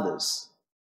on others.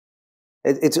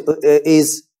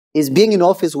 His being in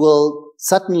office will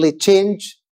certainly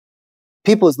change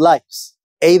people's lives,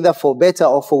 either for better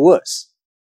or for worse.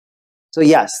 So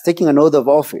yes, taking an oath of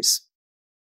office.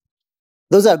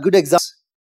 Those are good examples.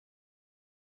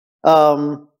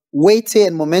 Weighty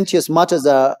and momentous matters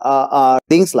are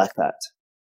things like that.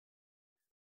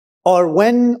 Or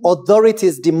when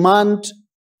authorities demand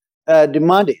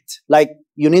it, like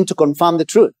you need to confirm the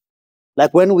truth.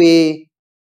 Like when we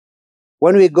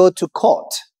go to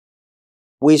court,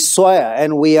 we swear,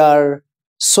 and we are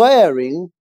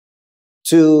swearing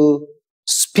to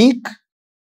speak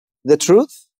the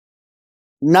truth,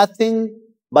 nothing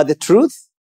but the truth,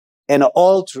 and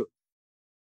all truth.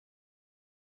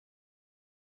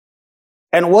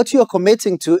 And what you are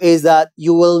committing to is that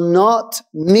you will not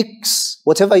mix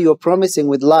whatever you are promising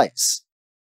with lies.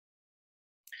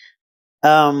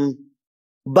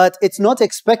 But it's not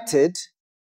expected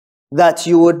that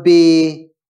you would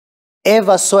be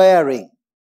ever swearing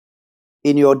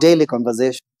in your daily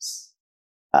conversations.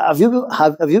 Have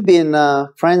you been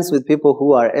friends with people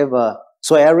who are ever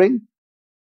swearing?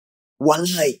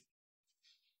 Wallahi.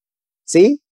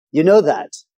 See, you know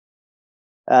that.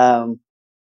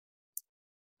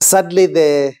 Sadly,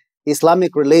 the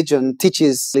Islamic religion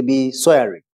teaches to be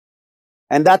swearing,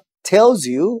 and that tells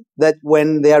you that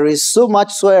when there is so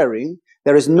much swearing,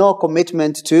 there is no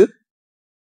commitment to.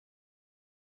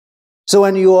 So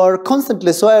when you are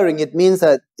constantly swearing, it means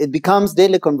that it becomes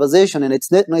daily conversation, and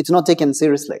it's not taken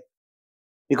seriously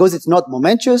because it's not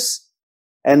momentous,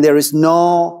 and there is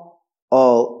no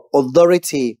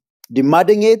authority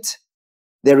demanding it.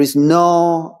 There is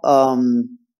no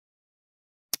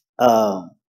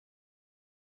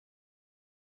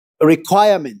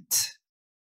requirement.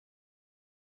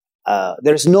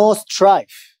 There is no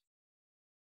strife.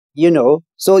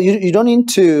 So you don't need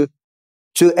to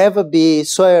ever be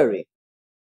swearing.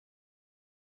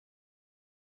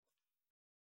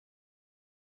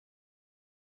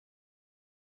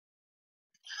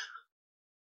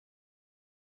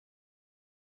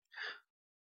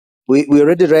 We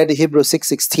already read Hebrews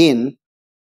 6:16,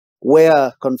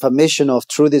 where confirmation of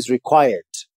truth is required.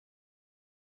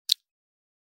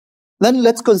 Then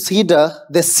let's consider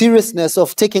the seriousness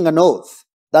of taking an oath.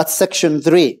 That's section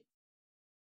 3.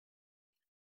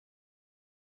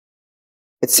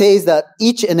 It says that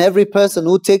each and every person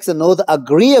who takes an oath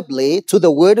agreeably to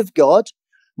the word of God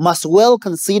must well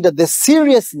consider the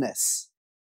seriousness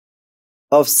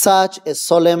of such a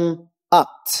solemn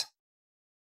act,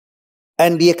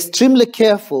 and be extremely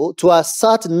careful to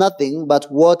assert nothing but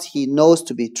what he knows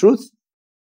to be truth.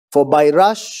 For by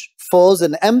rash, false,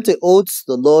 and empty oaths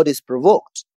the Lord is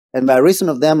provoked, and by reason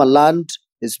of them a land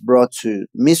is brought to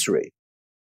misery.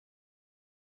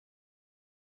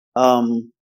 If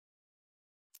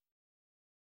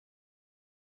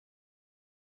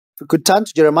we could turn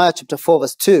to Jeremiah chapter 4,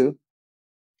 verse 2.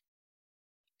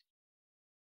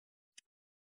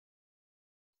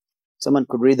 Someone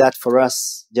could read that for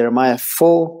us. Jeremiah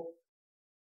 4,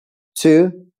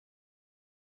 2.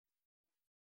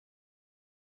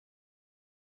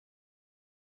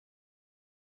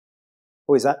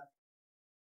 Who is that?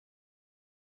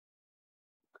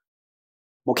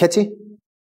 Moketi?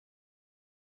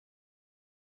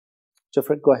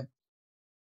 Jeffrey, go ahead.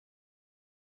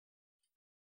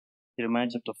 Jeremiah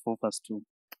chapter 4, verse 2.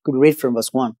 Could read from verse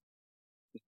 1.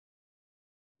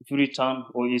 If you return,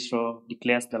 O Israel,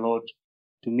 declares the Lord,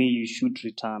 to me you should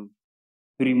return.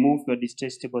 To remove your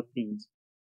detestable things,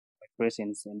 my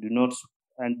presence, and do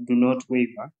not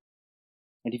waver.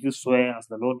 And if you swear, as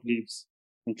the Lord lives,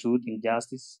 in truth, in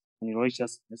justice, and in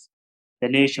righteousness, the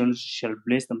nations shall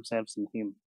bless themselves in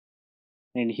him,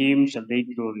 and in him shall they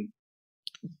glory.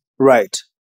 Right.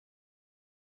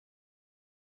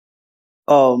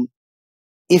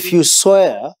 If you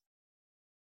swear,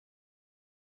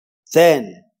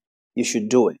 then you should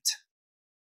do it.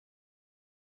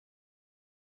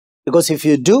 Because if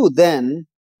you do, then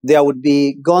there would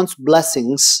be God's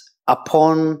blessings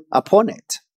upon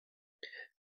it.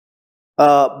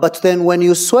 But then when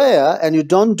you swear and you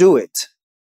don't do it,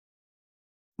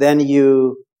 then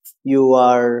you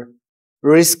are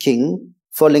risking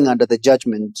falling under the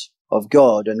judgment of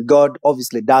God. And God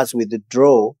obviously does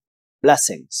withdraw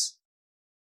blessings.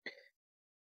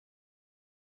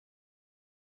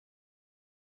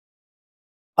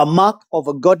 A mark of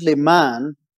a godly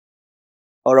man,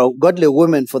 or a godly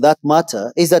woman for that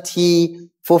matter, is that he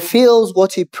fulfills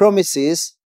what he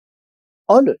promises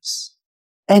always.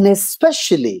 And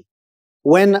especially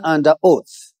when under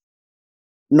oath,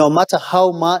 no matter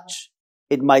how much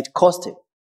it might cost him.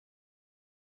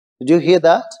 Did you hear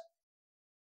that?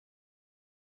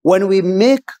 When we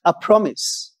make a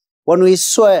promise, when we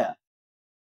swear,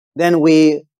 then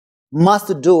we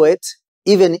must do it,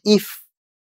 even if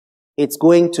it's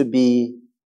going to be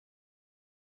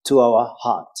to our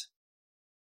heart.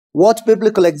 What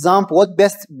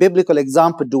best biblical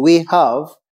example do we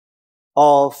have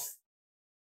of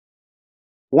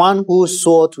one who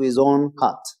swore to his own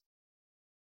heart?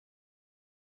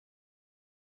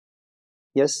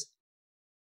 Yes?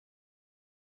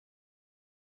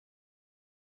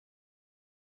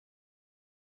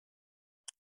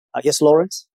 Yes,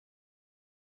 Lawrence?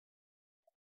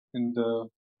 In the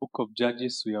book of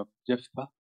Judges, we have Jephthah.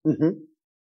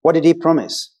 What did he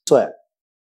promise? Swear.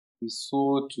 He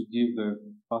swore to give the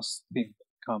first thing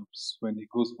that comes when he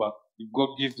goes back. If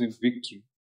God gives him victory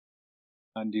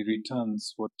and he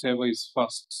returns, whatever is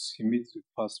first, he meets with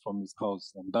first from his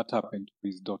house. And that happened to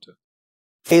his daughter.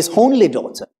 His only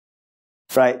daughter.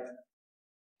 Right?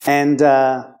 And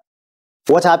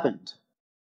what happened?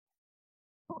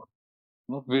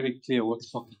 Not very clear what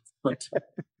happened, but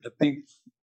I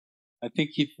think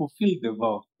he fulfilled the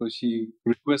vow. So she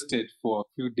requested for a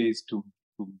few days to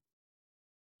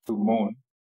mourn.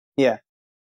 Yeah.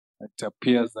 It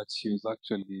appears that she was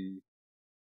actually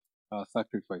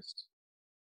sacrificed.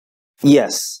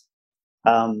 Yes.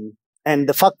 And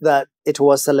the fact that it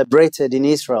was celebrated in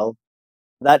Israel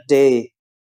that day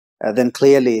then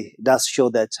clearly does show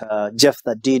that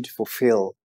Jephthah did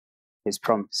fulfill his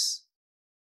promise.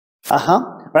 But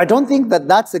I don't think that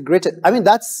that's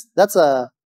that's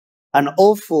an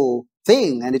awful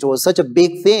thing, and it was such a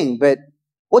big thing. But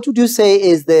what would you say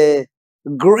is the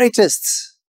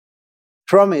greatest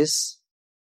promise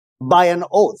by an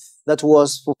oath that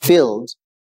was fulfilled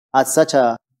at such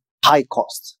a high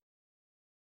cost?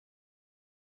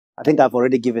 I think I've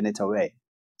already given it away.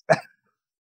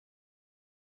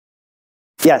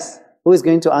 Yes, who is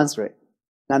going to answer it?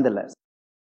 Nonetheless.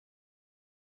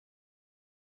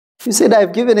 You said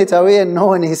I've given it away and no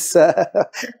one is... What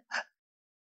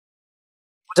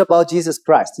about Jesus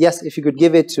Christ? Yes, if you could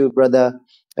give it to Brother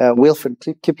Wilfred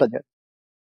Kiplagat.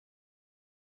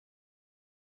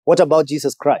 What about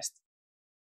Jesus Christ?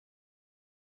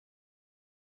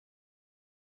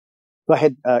 Go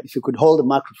ahead, if you could hold the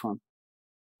microphone.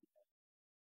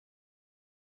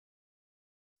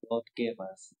 God gave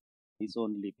us His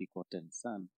only begotten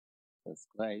Son, Jesus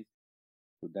Christ,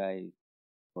 to die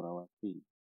for our sins.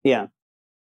 Yeah.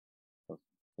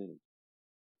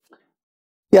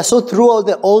 Yeah, so throughout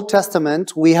the Old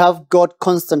Testament, we have God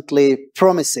constantly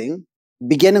promising,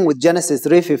 beginning with Genesis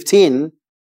 3:15,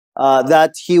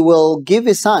 that He will give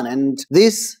His Son. And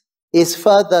this is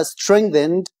further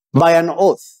strengthened by an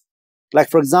oath. Like,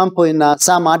 for example, in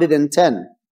Psalm 110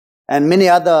 and many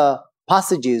other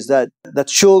passages that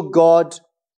show God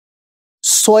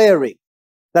swearing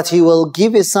that He will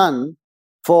give His Son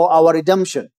for our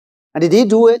redemption. And did He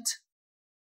do it?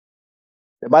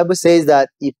 The Bible says that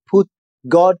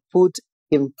God put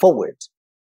Him forward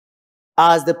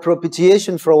as the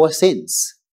propitiation for our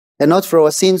sins. And not for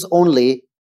our sins only,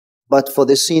 but for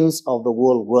the sins of the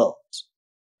whole world.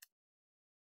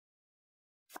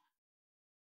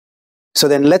 So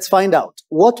then let's find out,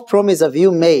 what promise have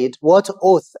you made, what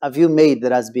oath have you made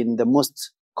that has been the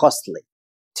most costly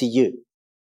to you?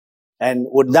 And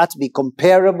would that be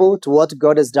comparable to what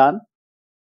God has done?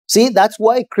 See, that's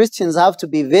why Christians have to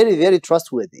be very, very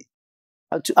trustworthy.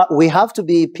 We have to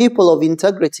be people of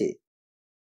integrity.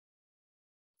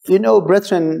 You know,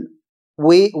 brethren,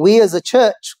 we as a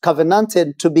church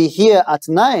covenanted to be here at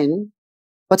 9,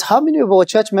 but how many of our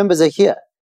church members are here?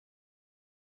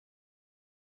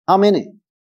 How many?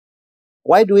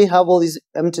 Why do we have all these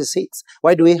empty seats?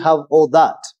 Why do we have all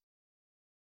that?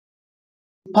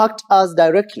 Impact us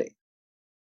directly.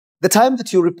 The time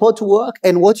that you report to work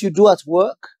and what you do at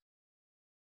work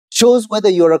shows whether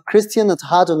you're a Christian at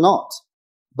heart or not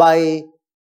by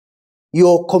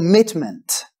your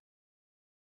commitment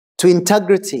to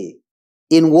integrity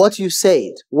in what you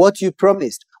said, what you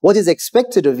promised, what is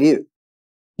expected of you,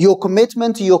 your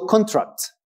commitment to your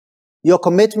contract, your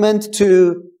commitment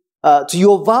to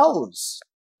your vows,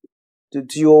 to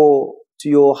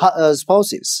your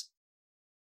spouses.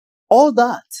 All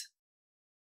that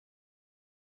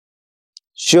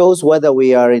shows whether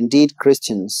we are indeed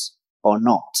Christians or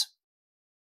not.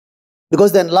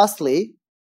 Because then lastly,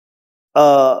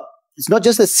 it's not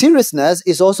just the seriousness,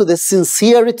 it's also the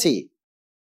sincerity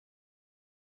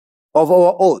of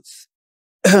our oath.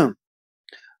 The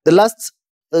last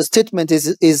statement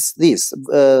is this,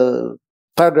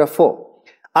 paragraph 4.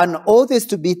 An oath is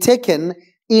to be taken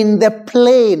in the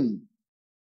plain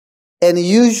and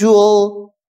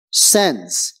usual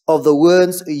sense of the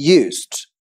words used,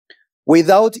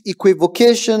 without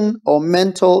equivocation or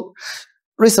mental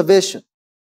reservation.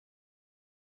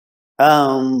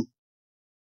 You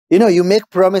know, you make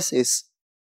promises.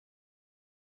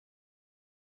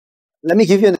 Let me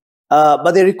give you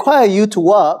but they require you to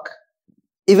work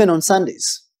even on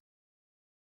Sundays.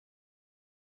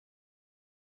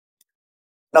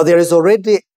 Now, there is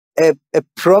already a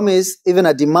promise, even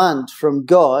a demand from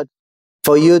God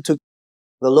for you to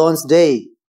the Lord's day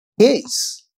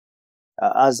is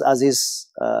as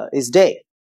his day.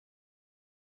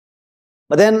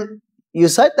 But then you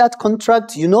sign that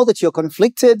contract, you know that you're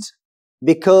conflicted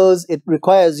because it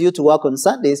requires you to work on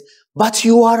Sundays, but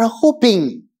you are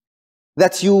hoping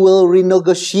that you will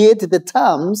renegotiate the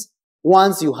terms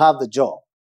once you have the job.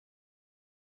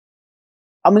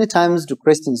 How many times do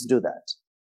Christians do that?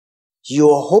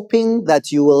 You're hoping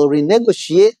that you will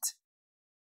renegotiate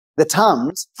the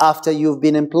terms after you've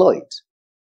been employed.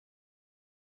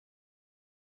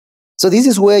 So this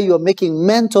is where you're making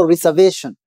mental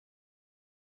reservation.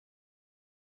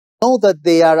 Know that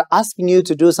they are asking you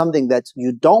to do something that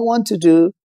you don't want to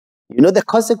do. You know the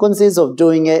consequences of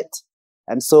doing it.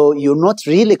 And so you're not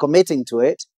really committing to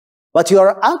it, but you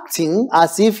are acting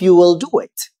as if you will do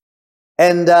it.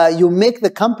 And you make the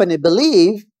company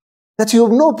believe that you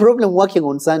have no problem working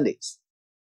on Sundays.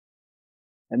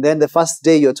 And then the first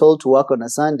day you're told to work on a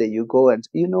Sunday, you go and,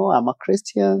 you know, I'm a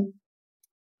Christian.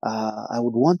 I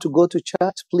would want to go to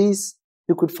church. Please,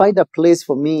 you could find a place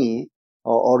for me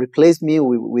or replace me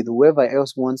with whoever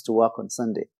else wants to work on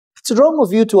Sunday. It's wrong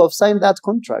of you to have signed that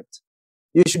contract.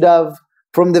 You should have,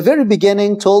 from the very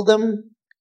beginning, told them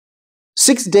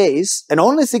 6 days, and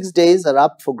only 6 days are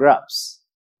up for grabs.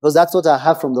 Because that's what I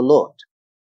have from the Lord.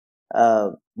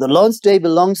 The Lord's day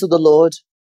belongs to the Lord.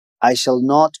 I shall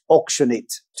not auction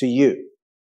it to you.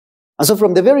 And so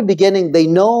from the very beginning, they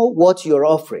know what you're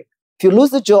offering. If you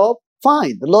lose the job,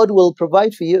 fine. The Lord will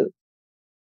provide for you.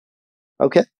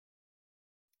 Okay?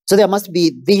 So there must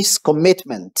be this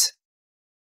commitment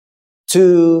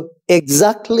to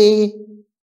exactly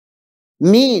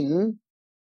mean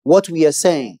what we are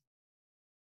saying.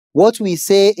 What we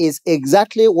say is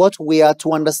exactly what we are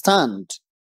to understand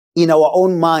in our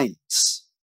own minds.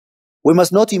 We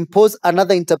must not impose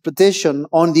another interpretation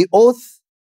on the oath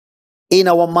in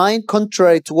our mind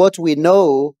contrary to what we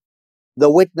know the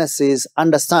witnesses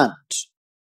understand.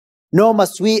 Nor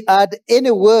must we add any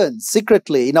words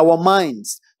secretly in our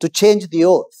minds to change the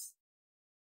oath.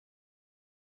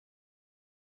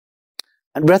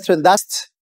 And brethren, that's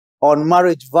on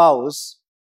marriage vows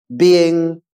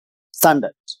being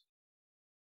standard.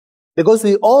 Because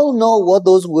we all know what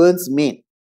those words mean.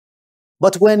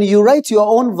 But when you write your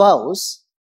own vows,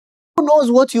 who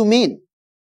knows what you mean?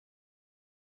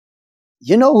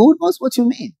 You know, who knows what you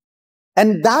mean?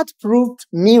 And that proved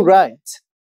me right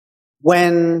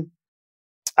when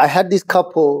I had this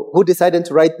couple who decided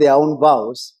to write their own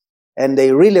vows, and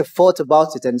they really thought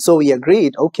about it. And so we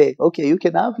agreed, okay, you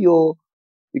can have your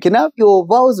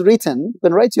vows written, you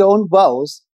can write your own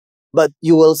vows, but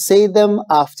you will say them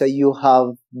after you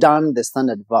have done the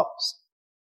standard vows.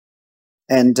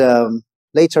 And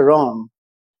later on,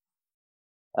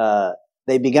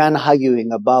 they began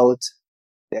arguing about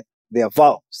their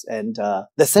vows, and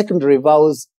the secondary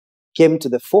vows came to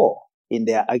the fore in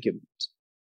their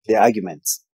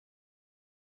arguments.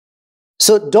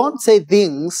 So don't say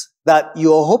things that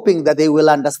you're hoping that they will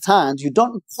understand. You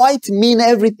don't quite mean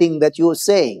everything that you're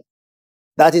saying.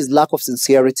 That is lack of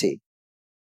sincerity.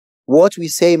 What we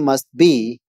say must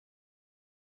be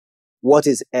what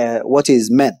is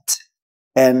meant,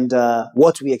 and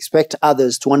what we expect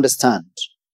others to understand.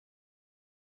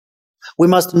 We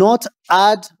must not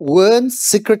add words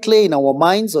secretly in our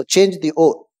minds or change the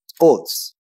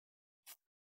oaths.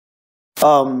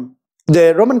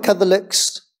 The Roman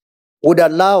Catholics would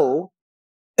allow,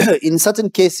 in certain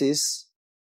cases,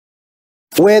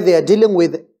 where they are dealing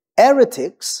with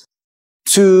heretics,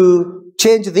 to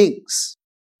change things,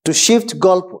 to shift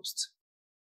goalposts.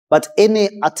 But any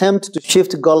attempt to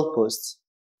shift goalposts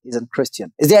is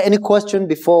unchristian. Is there any question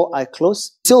before I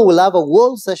close? Still, we'll have a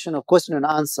whole session of question and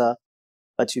answer,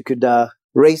 but you could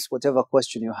raise whatever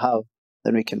question you have,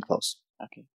 then we can close.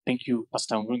 Okay. Thank you,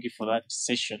 Pastor Murungi, for that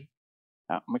session.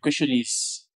 My question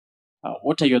is,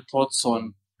 what are your thoughts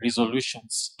on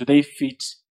resolutions? Do they fit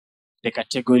the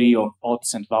category of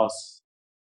oaths and vows?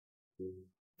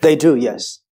 They do,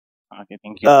 yes. Okay,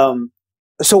 thank you.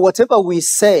 So whatever we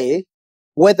say,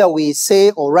 whether we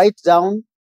say or write down,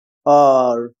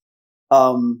 or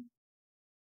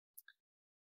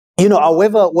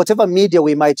however, whatever media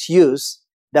we might use,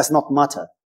 does not matter.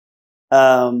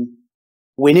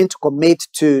 We need to commit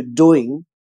to doing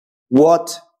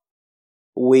what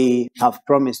we have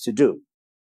promised to do.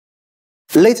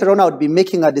 Later on, I would be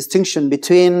making a distinction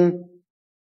between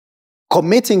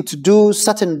committing to do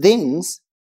certain things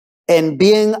and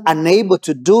being unable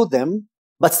to do them,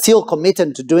 but still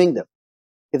committed to doing them,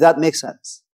 if that makes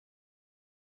sense.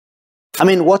 I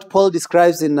mean, what Paul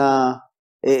describes in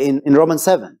Romans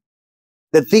 7,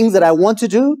 the things that I want to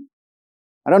do,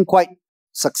 I don't quite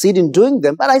succeed in doing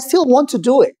them, but I still want to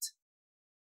do it.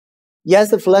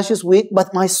 Yes, the flesh is weak,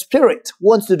 but my spirit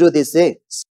wants to do these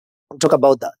things. We'll talk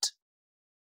about that.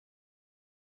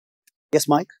 Yes,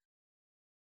 Mike?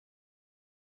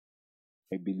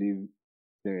 I believe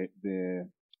the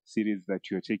series that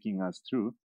you're taking us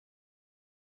through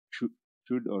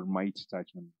should or might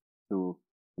touch on. So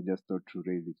I just thought to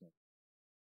raise it up.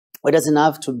 It doesn't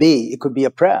have to be. It could be a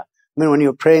prayer. I mean, when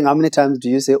you're praying, how many times do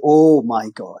you say, "Oh my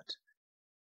God"?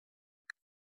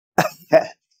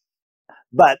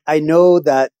 But I know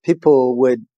that people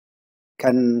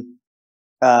can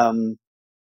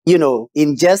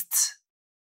in jest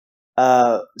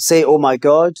say "Oh my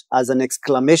God" as an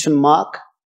exclamation mark,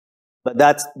 but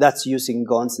that's using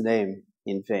God's name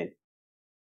in vain.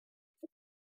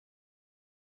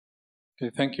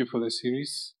 Okay, thank you for the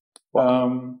series.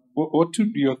 What would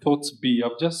your thoughts be?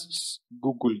 I've just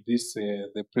Googled this,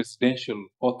 the presidential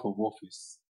oath of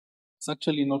office. It's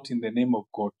actually not in the name of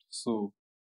God. So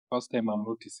first time I'm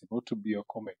noticing. What would be your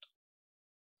comment?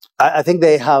 I think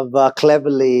they have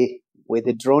cleverly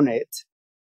withdrawn it,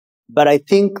 but I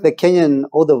think the Kenyan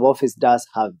oath of office does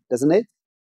have, doesn't it?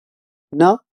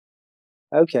 No?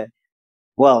 Okay.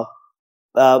 Well,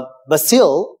 but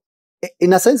still,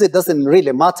 in a sense, it doesn't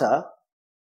really matter.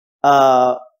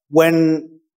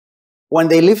 When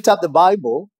they lift up the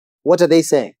Bible, what are they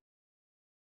saying?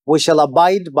 We shall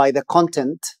abide by the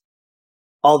content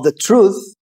of the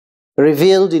truth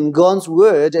revealed in God's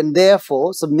word, and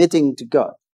therefore submitting to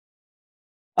God.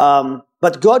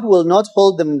 But God will not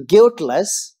hold them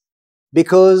guiltless,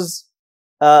 because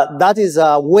that is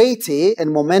a weighty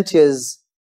and momentous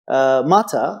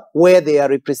matter where they are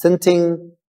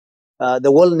representing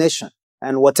the whole nation,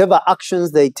 and whatever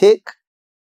actions they take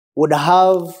would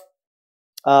have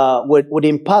would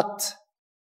impact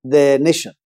the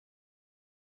nation.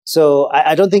 So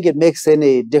I don't think it makes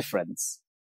any difference,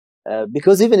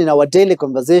 because even in our daily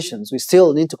conversations, we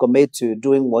still need to commit to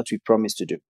doing what we promise to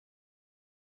do.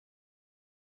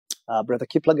 Brother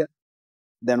Kiplagat,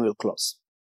 then we'll close.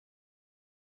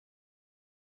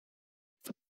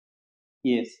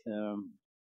 Yes,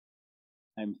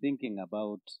 I'm thinking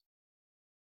about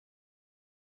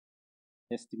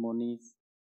testimonies,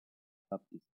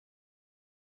 baptism.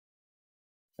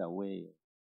 It's a way of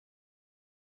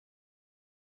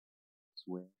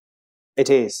swear. It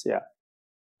is, yeah.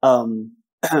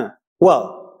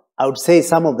 Well, I would say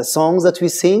some of the songs that we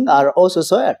sing are also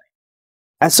swearing.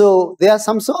 And so there are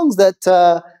some songs that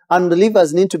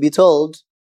unbelievers need to be told,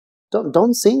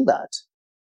 don't sing that.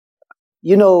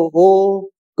 You know,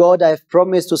 "Oh God, I've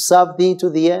promised to serve thee to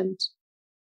the end."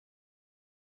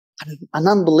 An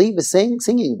unbeliever is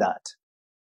singing that.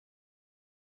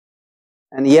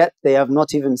 And yet they have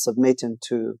not even submitted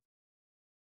to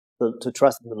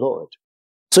trust in the Lord.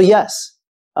 So yes,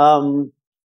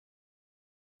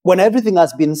 when everything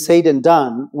has been said and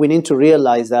done, we need to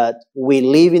realize that we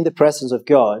live in the presence of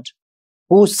God,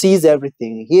 who sees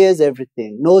everything, hears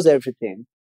everything, knows everything,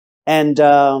 and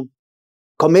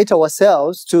commit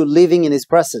ourselves to living in His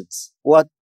presence. What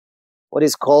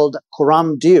is called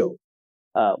Kuram Deo.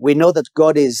 We know that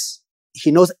God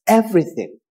He knows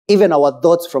everything, even our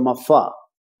thoughts from afar.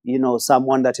 Psalm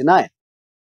 139.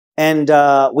 And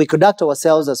we conduct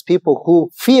ourselves as people who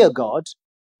fear God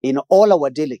in all our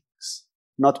dealings,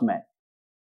 not men.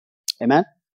 Amen?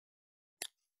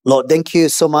 Lord, thank you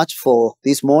so much for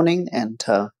this morning and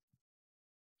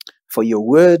for your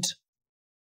word.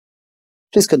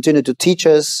 Please continue to teach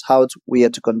us how we are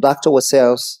to conduct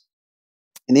ourselves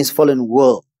in this fallen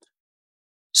world,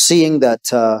 seeing that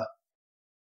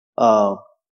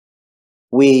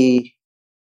we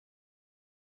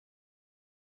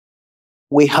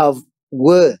have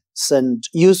words and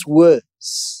use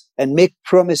words and make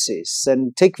promises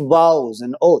and take vows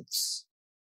and oaths.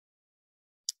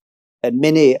 And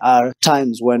many are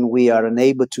times when we are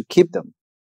unable to keep them.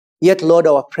 Yet, Lord,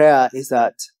 our prayer is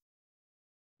that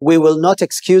we will not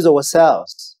excuse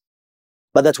ourselves,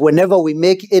 but that whenever we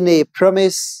make any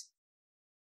promise,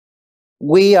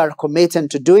 we are committed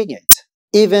to doing it,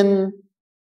 even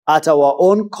at our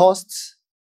own cost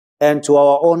and to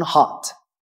our own heart.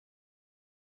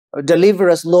 Deliver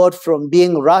us, Lord, from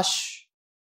being rash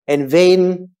and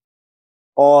vain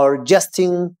or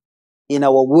jesting in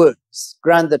our words.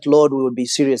 Grant that, Lord, we will be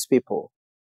serious people.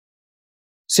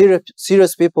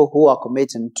 Serious people who are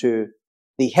committed to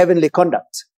the heavenly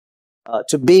conduct,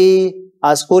 to be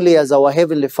as holy as our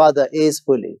Heavenly Father is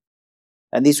holy.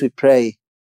 And this we pray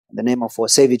in the name of our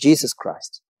Savior Jesus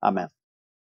Christ. Amen.